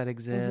ghosts that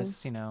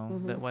exist, you know,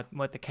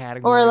 what the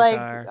categories or like,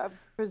 are.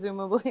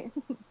 Presumably.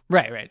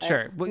 Right,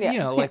 sure. Well, you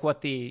know, like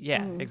what the,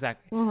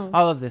 exactly.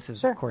 All of this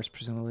is, of course,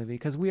 presumably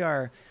because we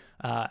are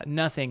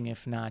nothing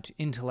if not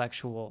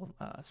intellectual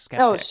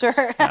skeptics. Oh, sure.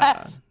 Sure.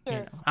 You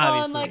know,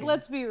 obviously. And like,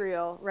 let's be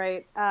real,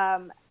 right?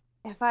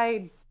 If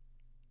I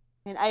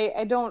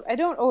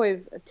don't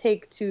always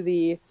take to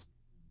the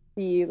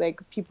like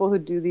people who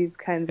do these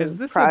kinds of projects. Is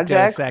this a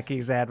Dos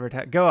Equis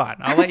advertise? Go on,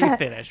 I'll let you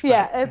finish.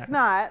 It's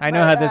not. I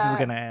know how this is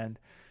going to end.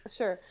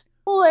 Sure.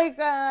 Well, like,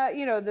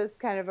 you know, this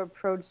kind of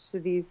approach to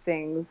these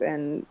things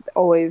and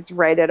always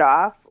write it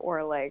off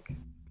or like,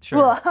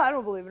 well, I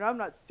don't believe it. I'm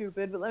not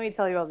stupid, but let me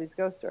tell you all these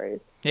ghost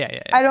stories.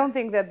 Yeah. I don't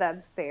think that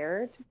that's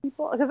fair to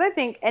people because I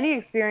think any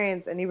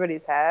experience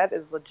anybody's had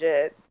is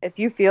legit. If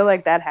you feel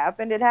like that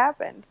happened, it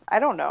happened. I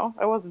don't know.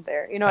 I wasn't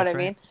there. You know what I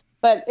mean?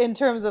 But in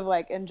terms of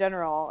like in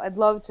general, I'd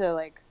love to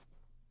like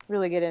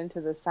really get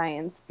into the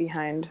science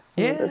behind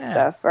some of this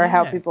stuff or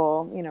how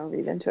people, you know,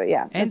 read into it.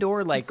 Yeah. And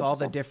or like all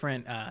the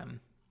different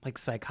like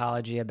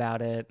psychology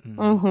about it. And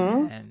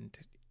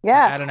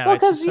I don't know. Well,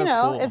 it's just so you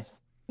know, cool.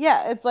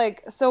 it's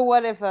like, so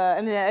what if I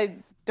mean, I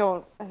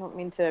don't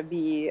mean to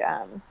be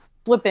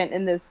flippant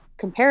in this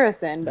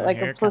comparison, but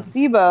like a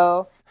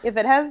placebo, if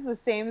it has the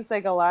same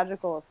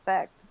psychological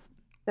effect,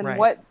 then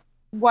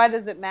why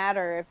does it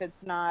matter if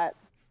it's not?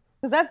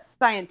 Because that's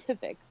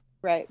scientific,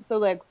 right? So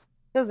like,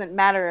 it doesn't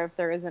matter if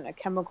there isn't a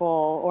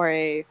chemical or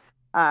a,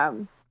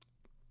 you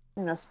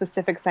know,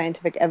 specific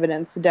scientific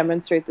evidence to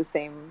demonstrate the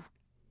same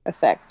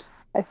effect.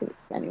 I think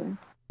anyway.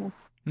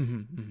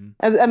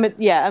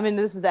 I mean,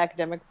 this is the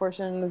academic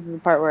portion. This is the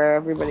part where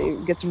everybody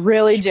gets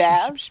really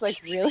jazzed,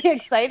 like really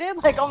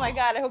excited, like, oh my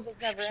god, I hope this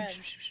never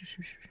ends.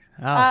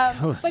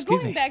 But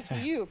going back to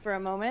you for a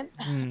moment,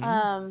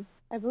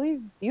 I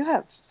believe you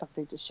have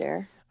something to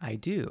share. I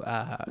do,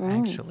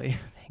 actually.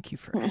 Thank you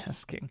for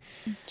asking.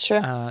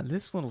 Sure.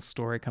 This little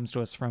story comes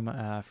to us from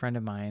a friend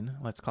of mine.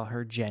 Let's call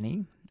her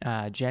Jenny.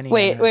 Jenny.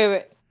 Wait.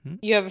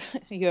 You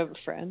have a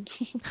friend.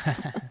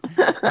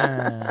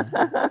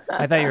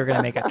 I thought you were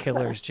gonna make a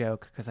killer's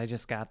joke because I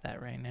just got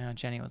that right now.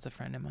 Jenny was a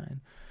friend of mine.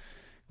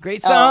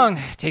 Great song.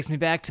 Takes me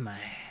back to my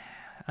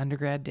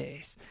undergrad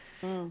days.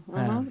 But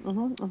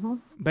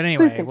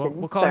anyway,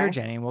 we'll call her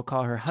Jenny. We'll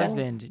call her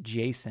husband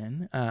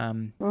Jason.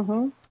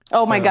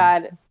 Oh my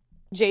God,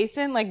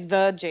 Jason, like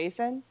the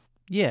Jason.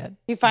 Yeah,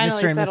 he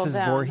finally Mr. and settled Mrs.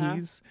 down.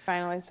 Voorhees.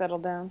 Finally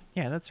settled down.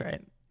 Yeah, that's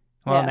right.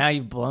 Well, now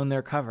you've blown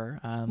their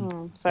cover.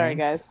 Sorry,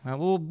 guys.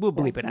 We'll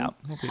bleep it out.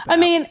 I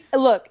mean,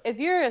 look, if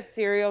you're a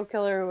serial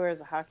killer who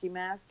wears a hockey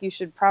mask, you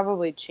should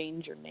probably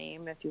change your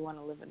name if you want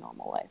to live a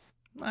normal life.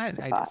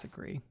 I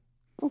disagree.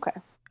 Okay.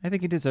 I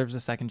think he deserves a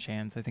second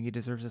chance. I think he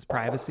deserves his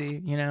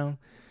privacy. You know,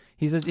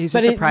 he's just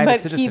a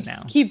private citizen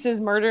now. Keeps his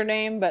murder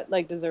name, but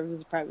like deserves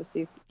his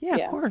privacy. Yeah,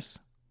 of course.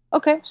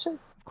 Okay, sure.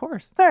 Of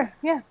course. Sorry.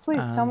 Yeah, please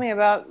tell me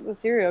about the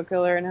serial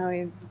killer and how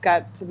he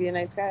got to be a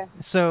nice guy.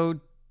 So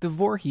the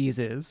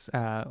Voorheeses,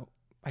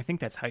 I think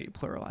that's how you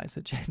pluralize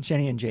it.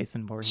 Jenny and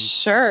Jason Voorhees.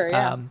 Sure,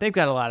 yeah. They've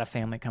got a lot of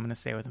family coming to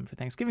stay with them for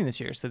Thanksgiving this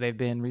year. So they've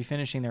been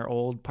refinishing their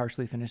old,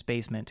 partially finished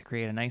basement to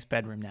create a nice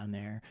bedroom down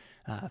there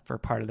for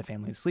part of the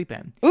family to sleep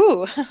in.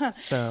 Ooh.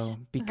 So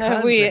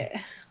because...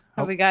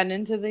 Have we gotten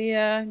into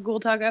the Ghoul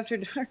Talk After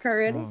Dark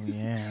already? Oh,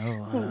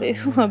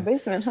 yeah.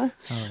 Basement, huh?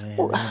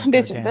 Oh, yeah.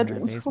 Basement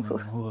bedroom.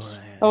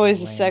 Always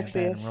the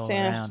sexiest.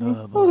 Yeah.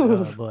 Oh,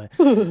 boy.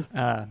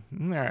 All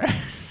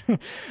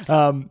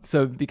right.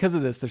 So because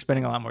of this, they're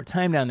spending a lot more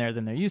time down there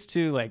than they're used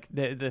to. Like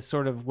the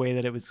sort of way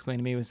that it was explained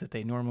to me was that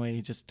they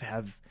normally just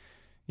have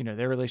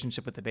their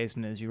relationship with the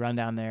basement is you run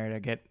down there to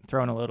get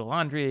thrown a load of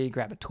laundry,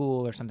 grab a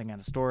tool or something out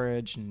of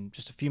storage, and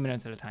just a few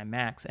minutes at a time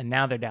max. And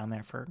now they're down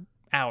there for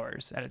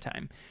hours at a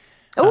time.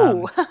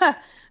 Oh,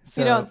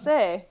 you don't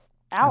say.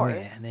 Hours. Oh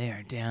yeah, they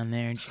are down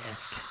there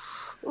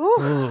just,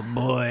 oh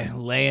boy,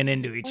 laying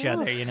into each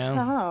other,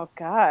 Oh,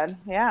 God.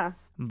 Yeah.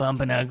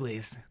 Bumping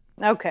uglies.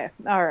 Okay.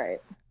 All right.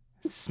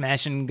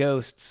 Smashing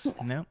ghosts.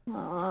 Nope.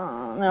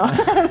 Oh, no.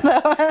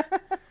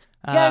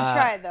 You gotta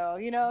try, though.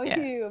 Yeah.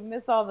 You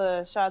miss all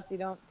the shots you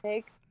don't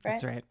take, right?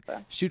 That's right.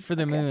 So, shoot for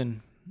the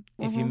moon.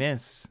 If you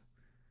miss,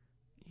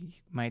 you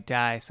might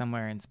die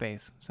somewhere in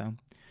space. So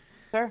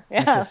sure.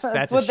 Yeah,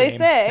 that's what they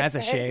say. That's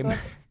a shame.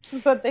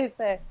 That's what they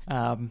say.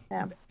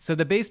 So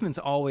the basement's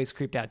always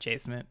creeped out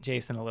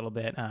Jason a little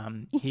bit.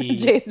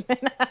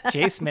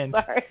 Jason.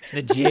 Sorry.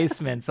 The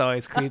Jacement's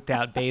always creeped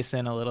out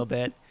Basin a little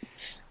bit.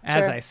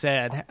 As I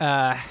said,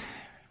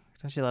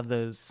 don't you love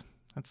those?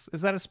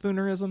 Is that a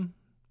Spoonerism?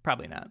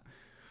 Probably not.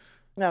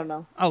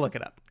 No. I'll look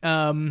it up.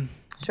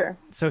 Sure.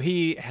 So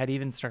he had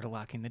even started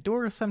locking the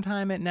door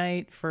sometime at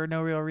night for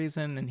no real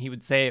reason, and he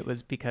would say it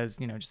was because,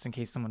 just in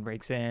case someone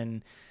breaks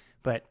in.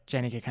 But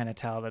Jenny could kind of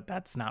tell that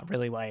that's not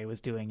really why he was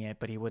doing it,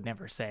 but he would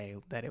never say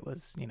that it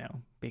was,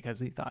 because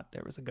he thought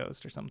there was a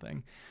ghost or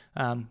something.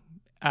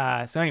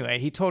 So anyway,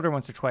 he told her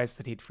once or twice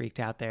that he'd freaked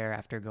out there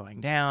after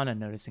going down and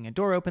noticing a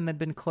door open that had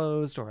been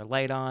closed or a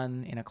light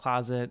on in a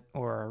closet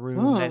or a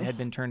room that had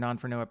been turned on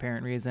for no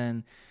apparent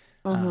reason.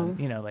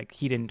 Like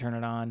he didn't turn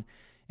it on.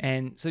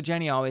 And so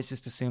Jenny always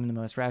just assumed the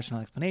most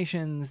rational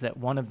explanations, that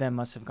one of them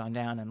must have gone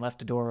down and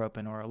left a door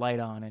open or a light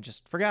on and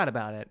just forgot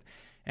about it.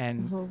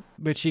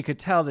 But she could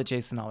tell that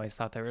Jason always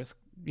thought there was,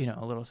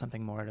 a little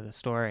something more to the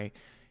story.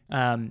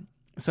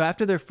 So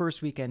after their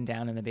first weekend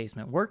down in the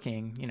basement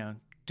working,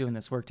 doing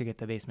this work to get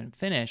the basement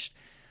finished,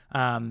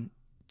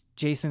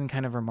 Jason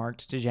kind of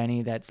remarked to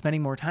Jenny that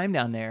spending more time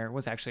down there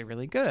was actually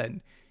really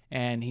good.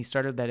 And he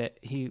started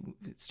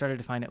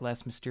to find it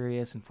less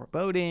mysterious and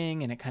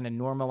foreboding, and it kind of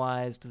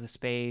normalized the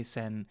space.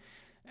 And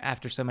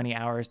after so many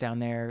hours down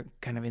there,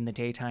 kind of in the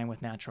daytime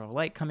with natural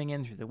light coming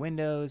in through the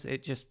windows,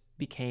 it just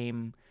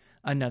became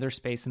another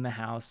space in the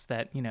house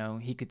that,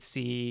 he could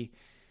see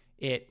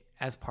it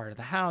as part of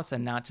the house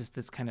and not just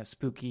this kind of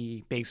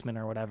spooky basement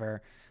or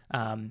whatever.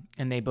 And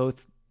they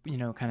both,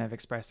 kind of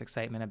expressed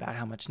excitement about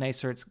how much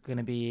nicer it's going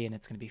to be and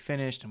it's going to be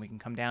finished and we can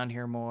come down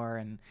here more.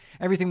 And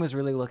everything was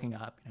really looking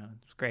up, it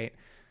was great.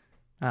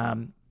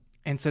 And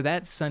so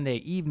that Sunday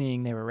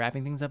evening, they were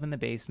wrapping things up in the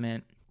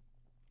basement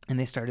and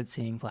they started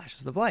seeing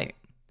flashes of light.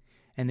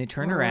 And they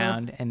turned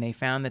around and they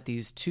found that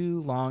these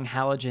two long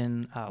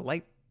halogen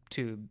light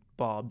tube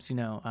bulbs,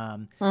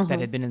 that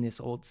had been in this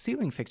old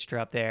ceiling fixture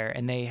up there,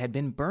 and they had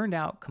been burned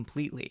out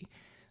completely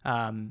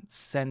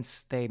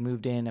since they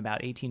moved in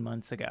about 18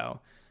 months ago.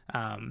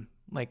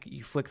 Like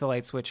you flick the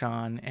light switch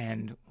on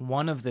and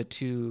one of the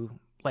two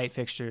light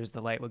fixtures,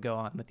 the light would go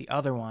on, but the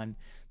other one,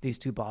 these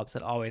two bulbs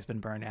had always been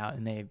burned out,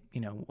 and they,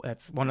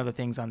 that's one of the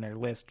things on their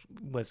list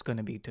was going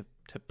to be to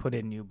put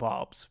in new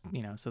bulbs,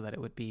 so that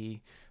it would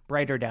be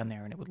brighter down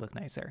there and it would look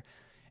nicer.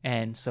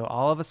 And so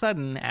all of a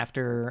sudden,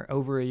 after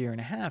over a year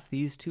and a half,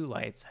 these two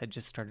lights had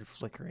just started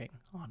flickering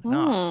on and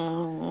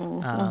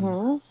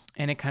off.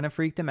 And it kind of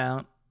freaked them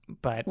out.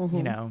 But,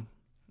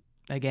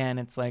 again,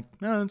 it's like,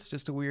 no, it's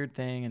just a weird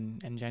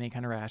thing. And Jenny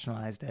kind of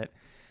rationalized it.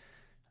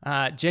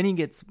 Jenny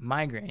gets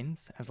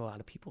migraines, as a lot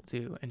of people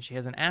do. And she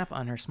has an app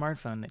on her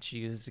smartphone that she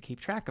uses to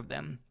keep track of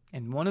them.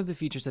 And one of the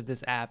features of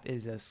this app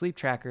is a sleep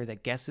tracker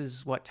that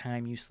guesses what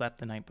time you slept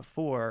the night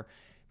before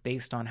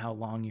based on how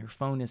long your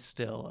phone is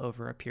still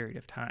over a period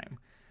of time.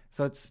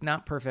 So it's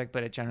not perfect,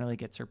 but it generally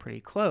gets her pretty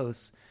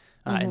close.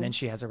 And then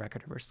she has a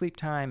record of her sleep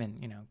time.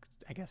 And,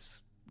 I guess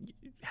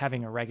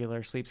having a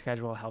regular sleep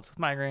schedule helps with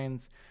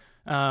migraines.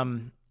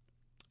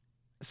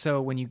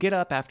 So when you get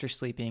up after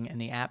sleeping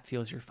and the app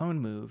feels your phone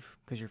move,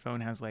 because your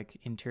phone has like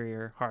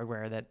interior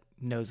hardware that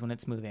knows when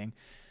it's moving,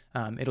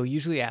 it'll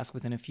usually ask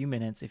within a few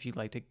minutes if you'd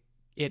like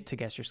it to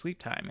guess your sleep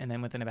time. And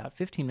then within about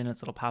 15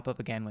 minutes, it'll pop up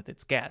again with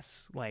its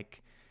guess.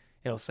 Like,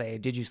 it'll say,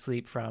 did you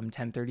sleep from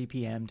 10:30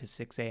 p.m. to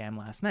 6 a.m.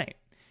 last night?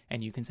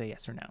 And you can say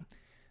yes or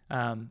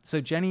no.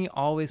 So Jenny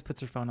always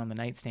puts her phone on the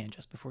nightstand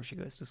just before she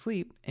goes to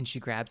sleep, and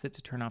she grabs it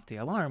to turn off the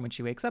alarm when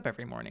she wakes up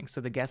every morning.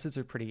 So the guesses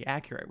are pretty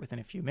accurate within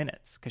a few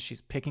minutes because she's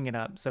picking it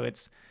up. So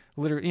it's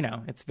literally,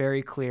 it's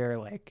very clear,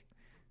 like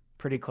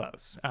pretty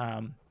close.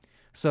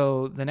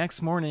 So the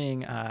next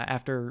morning,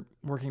 after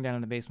working down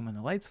in the basement when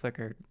the lights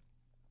flickered,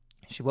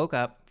 she woke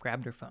up,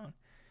 grabbed her phone.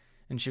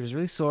 And she was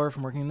really sore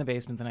from working in the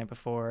basement the night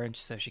before. And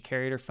so she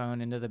carried her phone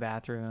into the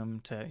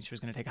bathroom she was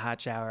going to take a hot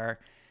shower,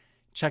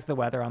 check the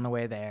weather on the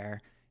way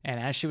there. And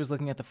as she was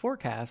looking at the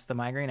forecast, the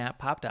migraine app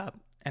popped up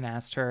and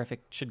asked her if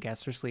it should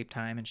guess her sleep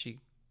time. And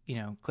she,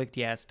 clicked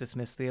yes,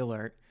 dismissed the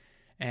alert,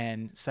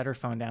 and set her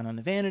phone down on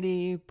the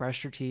vanity,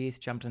 brushed her teeth,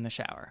 jumped in the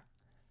shower.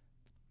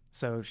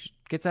 So she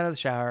gets out of the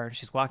shower.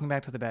 She's walking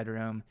back to the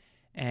bedroom.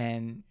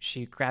 And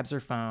she grabs her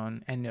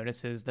phone and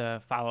notices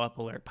the follow-up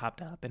alert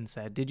popped up and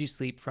said, did you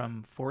sleep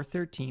from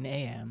 4:13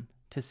 a.m.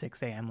 to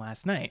 6 a.m.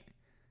 last night?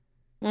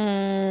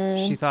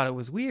 She thought it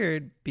was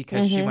weird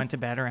because she went to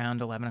bed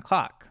around 11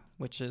 o'clock,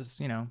 which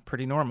is,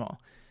 pretty normal.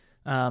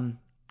 And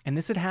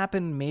this had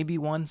happened maybe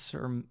once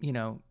or,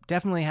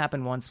 definitely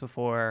happened once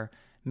before,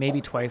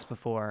 maybe twice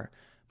before,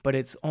 but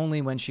it's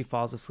only when she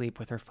falls asleep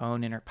with her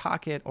phone in her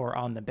pocket or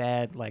on the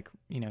bed, like,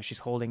 she's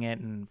holding it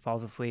and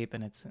falls asleep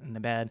and it's in the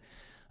bed.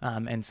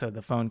 And so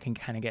the phone can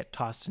kind of get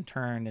tossed and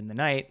turned in the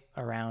night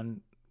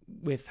around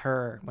with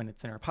her when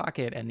it's in her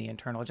pocket, and the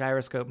internal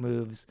gyroscope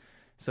moves.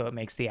 So it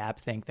makes the app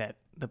think that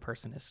the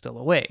person is still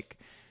awake.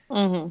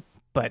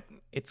 But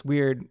it's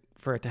weird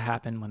for it to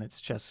happen when it's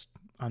just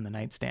on the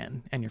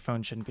nightstand and your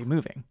phone shouldn't be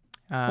moving.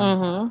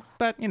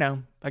 But,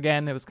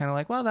 again, it was kind of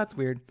like, well, that's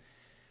weird.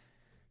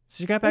 So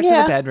she got back to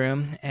the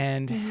bedroom,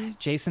 and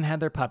Jason had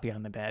their puppy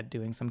on the bed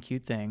doing some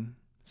cute thing.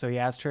 So he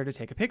asked her to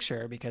take a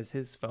picture because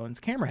his phone's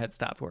camera had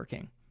stopped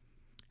working.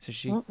 So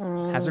she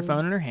has her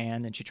phone in her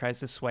hand, and she tries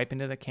to swipe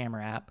into the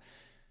camera app,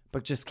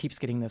 but just keeps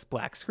getting this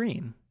black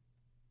screen.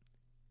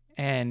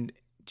 And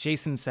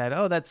Jason said,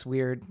 oh, that's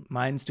weird.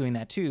 Mine's doing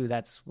that too.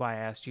 That's why I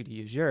asked you to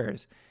use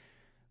yours.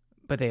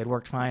 But they had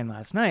worked fine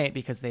last night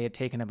because they had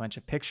taken a bunch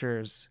of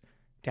pictures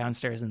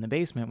downstairs in the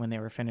basement when they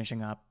were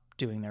finishing up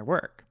doing their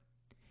work.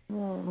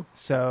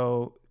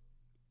 So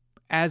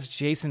as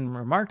Jason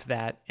remarked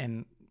that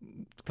and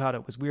thought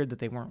it was weird that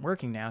they weren't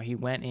working now, he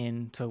went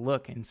in to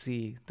look and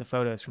see the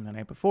photos from the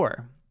night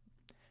before.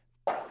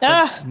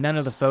 But none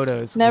of the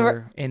photos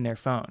were in their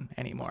phone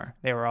anymore.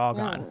 They were all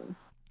gone.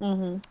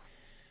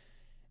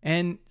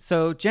 And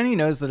so Jenny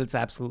knows that it's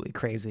absolutely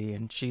crazy,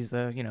 and she's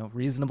a,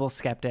 reasonable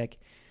skeptic.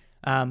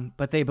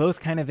 But they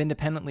both kind of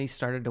independently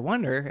started to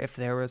wonder if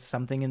there was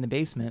something in the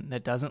basement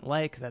that doesn't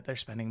like that they're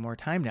spending more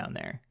time down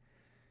there.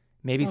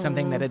 Maybe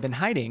something that had been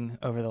hiding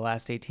over the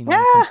last 18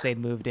 months since they'd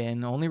moved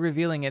in, only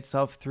revealing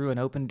itself through an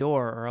open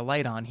door or a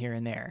light on here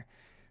and there.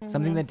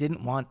 Something that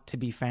didn't want to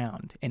be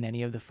found in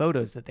any of the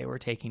photos that they were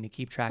taking to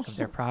keep track of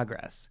their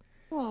progress.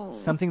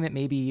 Something that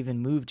maybe even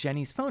moved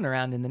Jenny's phone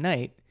around in the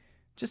night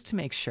just to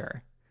make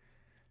sure.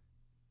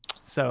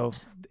 So,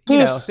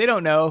 they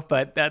don't know,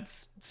 but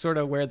that's sort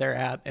of where they're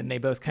at. And they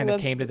both kind of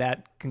came to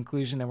that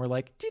conclusion and were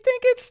like, do you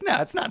think it's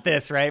not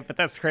this, right? But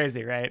that's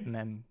crazy, right? And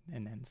then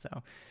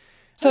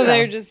So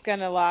they're just going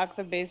to lock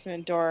the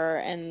basement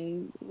door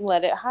and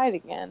let it hide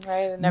again,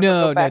 right? And never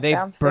no,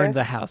 they've burned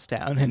the house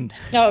down. And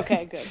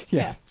okay, good.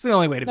 Yeah. It's the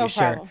only way to be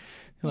problem.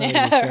 Sure.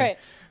 Right.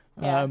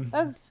 Yeah,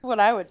 that's what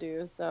I would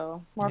do.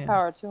 So more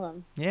power to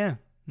him. Yeah.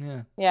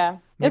 It's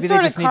Maybe they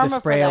just need to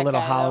spray a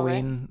little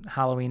Halloween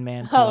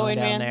man down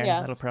there.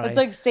 Yeah. That'll probably... It's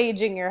like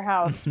saging your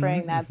house.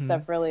 Spraying that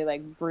stuff really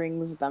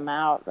brings them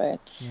out. But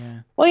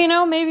yeah.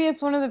 Well, maybe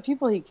it's one of the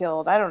people he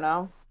killed. I don't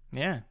know.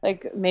 Yeah.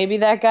 Like maybe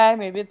that guy.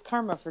 Maybe it's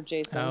karma for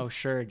Jason. Oh,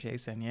 sure,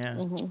 Jason.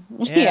 Yeah.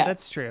 Yeah,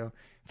 that's true.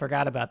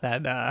 Forgot about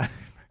that.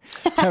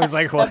 I was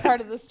like, what? That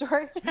part of the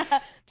story.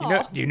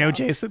 Do you know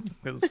Jason?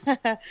 He's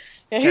a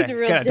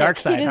real got a dark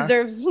side.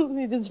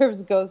 He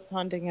deserves ghosts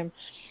haunting him.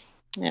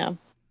 Yeah.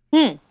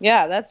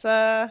 Yeah, that's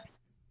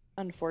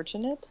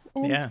unfortunate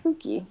and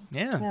spooky.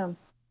 Yeah.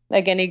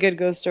 Like any good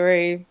ghost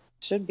story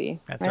should be.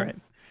 That's right.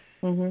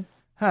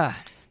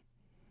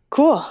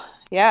 Cool.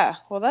 Yeah.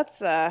 Well,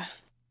 that's I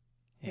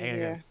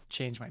gotta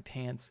change my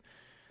pants.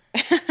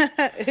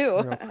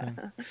 Ew.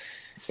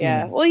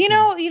 Yeah. Well,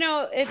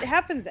 it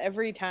happens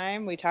every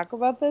time we talk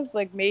about this.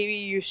 Like maybe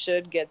you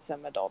should get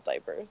some adult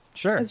diapers.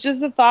 Sure. It's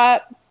just a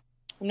thought.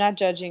 I'm not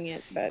judging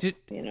it, but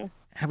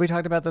Have we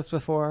talked about this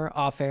before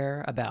off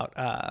air about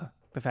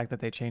the fact that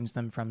they changed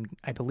them from,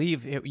 I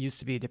believe it used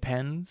to be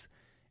Depends,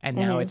 and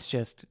now it's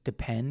just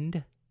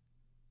Depend,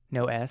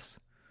 no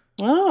S.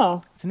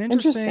 Oh, it's an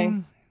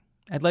interesting.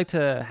 I'd like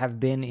to have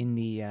been in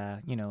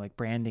the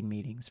branding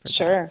meetings for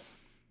sure. that.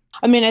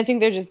 I mean, I think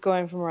they're just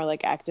going for more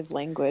active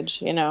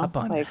language, up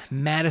on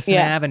Madison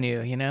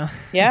Avenue,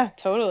 Yeah,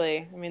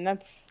 totally. I mean,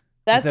 that's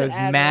those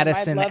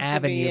Madison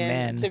Avenue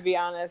men. To be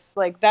honest,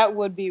 that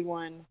would be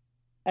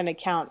an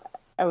account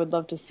I would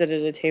love to sit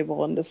at a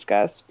table and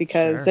discuss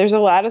because there's a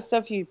lot of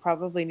stuff you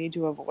probably need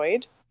to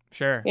avoid.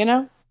 Sure.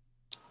 Yeah.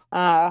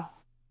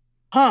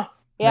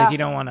 Like you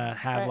don't want to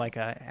have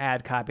a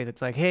ad copy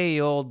that's like, "Hey,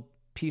 you old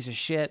piece of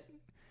shit."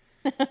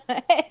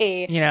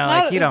 Hey. You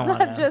don't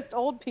want to. Just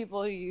old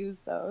people who use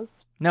those.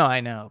 No, I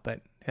know,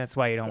 but that's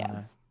why you don't want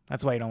to.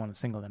 That's why you don't want to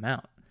single them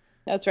out.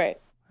 That's right.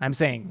 I'm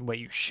saying what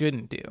you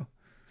shouldn't do.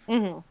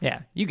 Mm-hmm.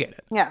 Yeah, you get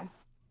it. Yeah.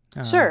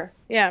 Sure.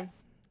 Yeah.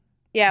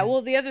 Yeah.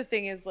 Well, the other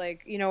thing is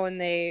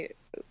when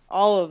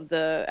all of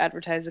the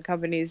advertising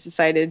companies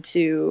decided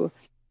to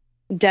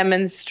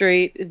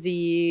demonstrate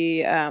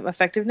the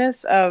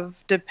effectiveness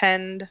of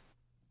Depend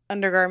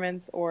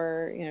undergarments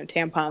or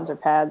tampons or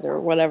pads or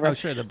whatever. Oh,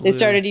 sure. The blue. They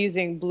started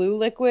using blue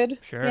liquid.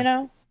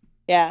 Sure.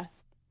 Yeah.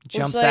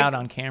 Jumps out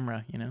on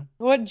camera.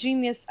 What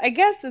genius? I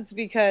guess it's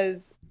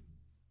because.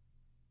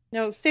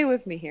 No, stay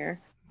with me here.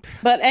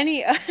 But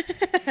any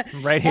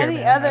right here, any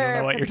man.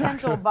 other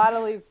potential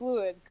bodily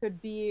fluid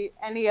could be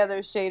any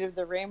other shade of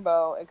the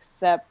rainbow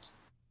except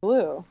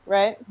blue,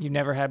 right? You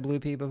never had blue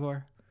pee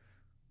before?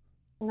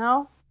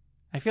 No.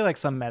 I feel like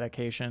some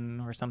medication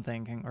or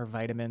something, or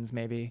vitamins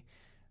maybe,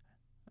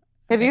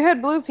 Have you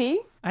had blue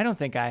pee? I don't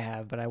think I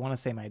have, but I want to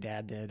say my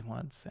dad did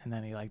once, and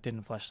then he like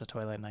didn't flush the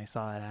toilet, and I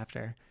saw it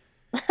after.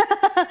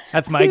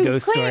 That's my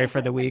ghost story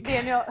for the week.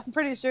 Daniel, I'm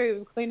pretty sure he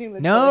was cleaning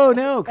the toilet.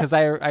 No, because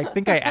I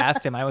think I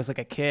asked him. I was like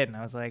a kid, and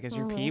I was like, "Is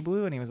your pee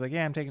blue?" And he was like,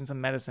 "Yeah, I'm taking some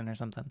medicine or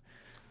something."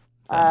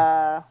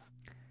 So,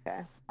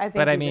 okay.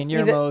 But I mean,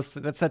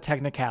 that's a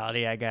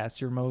technicality, I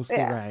guess. You're mostly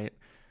right.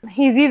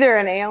 He's either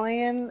an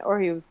alien or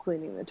he was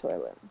cleaning the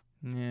toilet.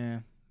 Yeah,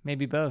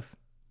 maybe both.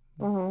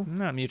 Mm-hmm.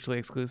 Not mutually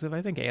exclusive.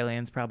 I think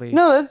aliens probably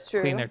that's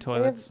true. Clean their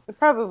toilets.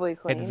 Probably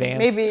clean.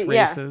 Advanced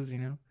races, you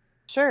know.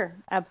 Sure,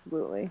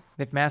 absolutely.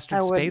 They've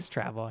mastered space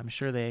travel. I'm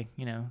sure they,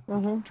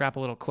 drop a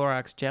little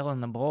Clorox gel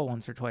in the bowl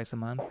once or twice a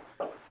month.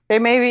 They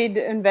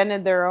maybe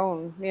invented their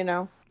own,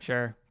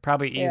 Sure,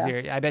 probably easier.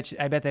 Yeah. I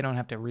bet they don't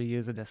have to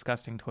reuse a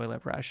disgusting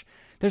toilet brush.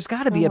 There's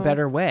got to be a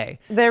better way.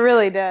 There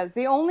really does.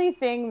 The only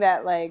thing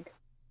that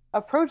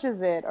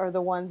approaches it are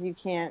the ones you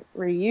can't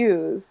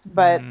reuse,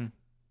 but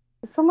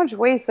it's so much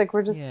waste. Like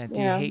we're just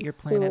do you hate your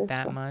planet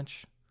that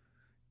much?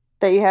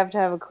 That you have to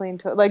have a clean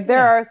toilet. Like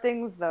there are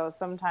things though.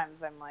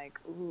 Sometimes I'm like,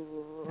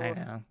 ooh. I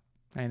know.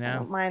 I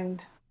don't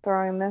mind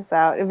throwing this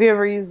out. Have you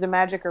ever used a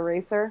magic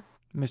eraser?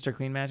 Mr.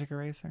 Clean Magic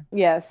Eraser?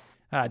 Yes.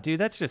 Dude,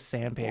 that's just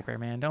sandpaper,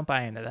 man. Don't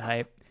buy into the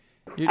hype.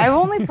 I've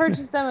only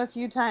purchased them a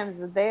few times,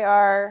 but they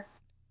are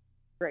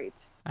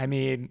great. I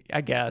mean,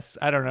 I guess.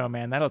 I don't know,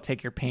 man. That'll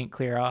take your paint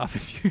clear off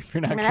if you're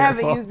not careful. I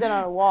haven't used it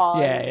on a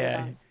wall.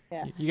 Yeah.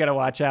 You got to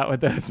watch out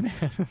with those,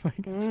 man.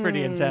 It's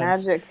pretty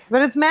intense. Magic.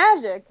 But it's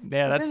magic.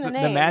 Yeah, that's the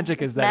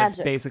magic is that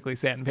it's basically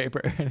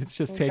sandpaper and it's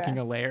just taking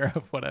a layer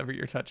of whatever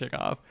you're touching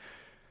off.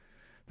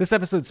 This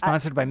episode's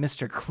sponsored by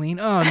Mr. Clean.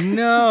 Oh,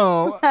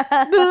 no.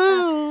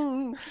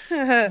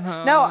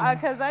 No,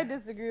 because I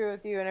disagree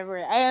with you in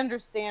every way. I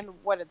understand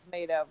what it's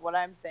made of. What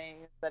I'm saying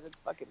is that it's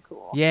fucking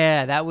cool.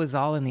 Yeah, that was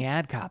all in the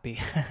ad copy.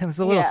 It was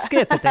a little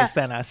skit that they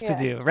sent us to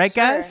do. Right,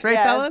 guys? Right,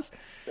 fellas?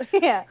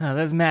 Yeah. Oh,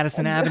 those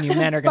Madison Avenue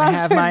men are going to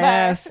have my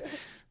ass.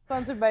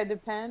 Sponsored by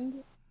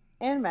Depend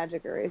and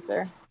Magic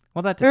Eraser.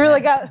 Well, that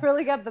depends. We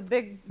really got the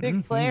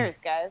big players,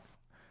 guys.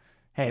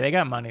 Hey, they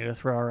got money to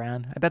throw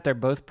around. I bet they're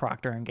both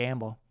Procter and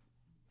Gamble.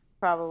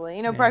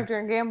 Probably. Procter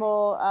and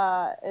Gamble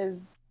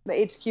is the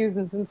HQ's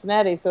in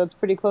Cincinnati, so it's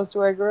pretty close to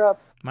where I grew up.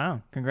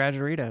 Wow.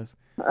 Congratulations.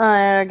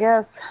 I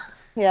guess.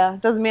 Yeah.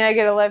 Doesn't mean I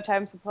get a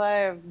lifetime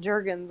supply of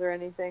Jergens or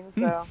anything,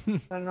 so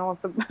I don't know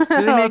what the...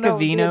 Do they make a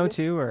vino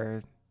too, or...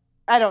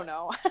 I don't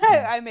know.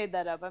 I made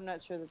that up. I'm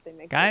not sure that they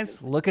make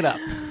Guys, look it up.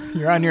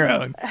 You're on your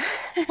own.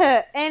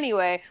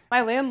 Anyway,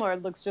 my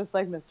landlord looks just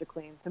like Mr.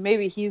 Clean, so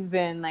maybe he's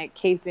been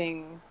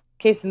casing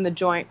the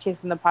joint,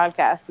 casing the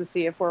podcast to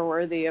see if we're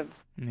worthy of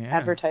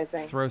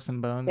advertising. Throw some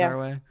bones our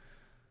way.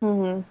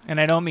 Mm-hmm. And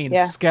I don't mean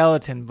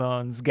skeleton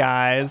bones,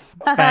 guys.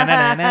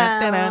 And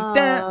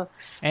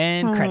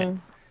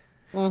credits.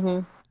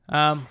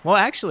 Mm-hmm. Well,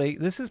 actually,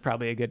 this is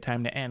probably a good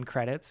time to end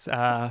credits.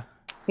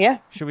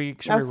 Should we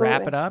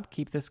wrap it up?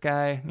 Keep this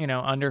guy,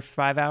 under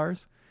 5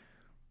 hours?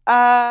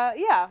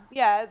 Yeah.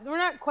 We're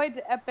not quite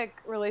to epic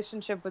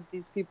relationship with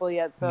these people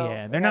yet,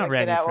 so they're not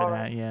ready for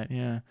that yet.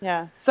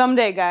 Yeah.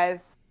 Someday,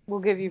 guys, we'll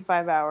give you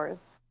 5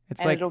 hours.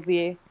 It'll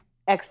be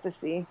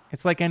ecstasy.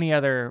 It's like any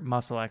other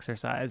muscle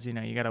exercise.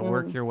 You got to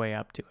work your way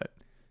up to it.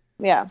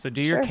 Yeah. So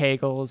do your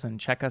Kegels and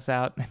check us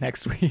out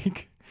next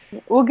week.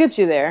 We'll get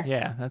you there.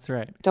 Yeah, that's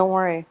right. Don't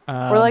worry.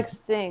 We're like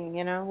Sting,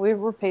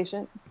 we're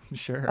patient.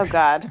 Sure. Oh,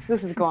 God.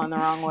 This is going the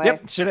wrong way.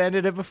 Yep. Should have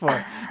ended it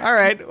before. All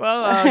right.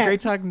 Well,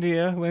 great talking to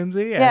you,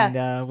 Lindsay.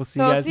 And we'll see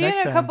you guys next time. See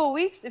you in a couple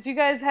weeks. If you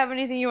guys have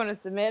anything you want to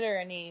submit or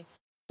any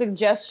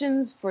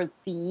suggestions for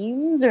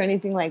themes or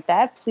anything like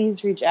that,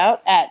 please reach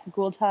out at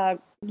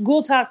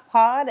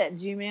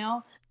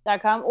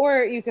ghoultalkpod@gmail.com, or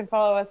you can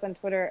follow us on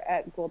Twitter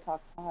at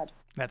ghoultalkpod.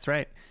 That's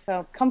right.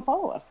 So come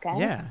follow us, guys.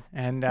 Yeah,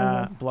 and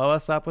blow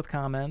us up with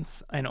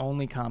comments, and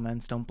only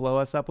comments. Don't blow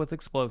us up with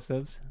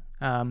explosives.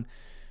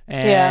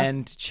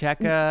 And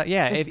check,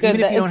 even if you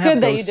don't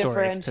have those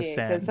stories to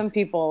send. Because some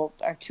people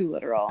are too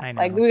literal. I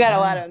know. We got a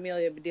lot of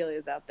Amelia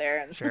Bedelias out there.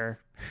 And sure.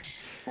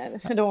 I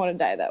don't want to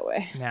die that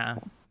way.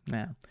 No.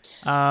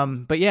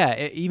 But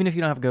even if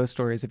you don't have ghost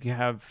stories, if you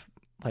have,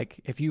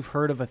 if you've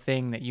heard of a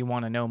thing that you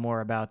want to know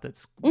more about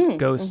that's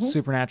ghost,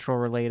 supernatural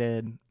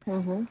related,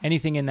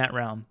 anything in that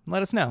realm,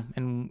 let us know.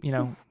 And,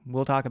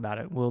 we'll talk about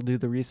it. We'll do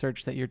the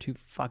research that you're too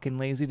fucking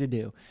lazy to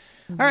do.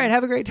 All right.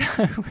 Have a great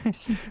time.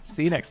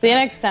 See you next time. See you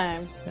next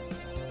time.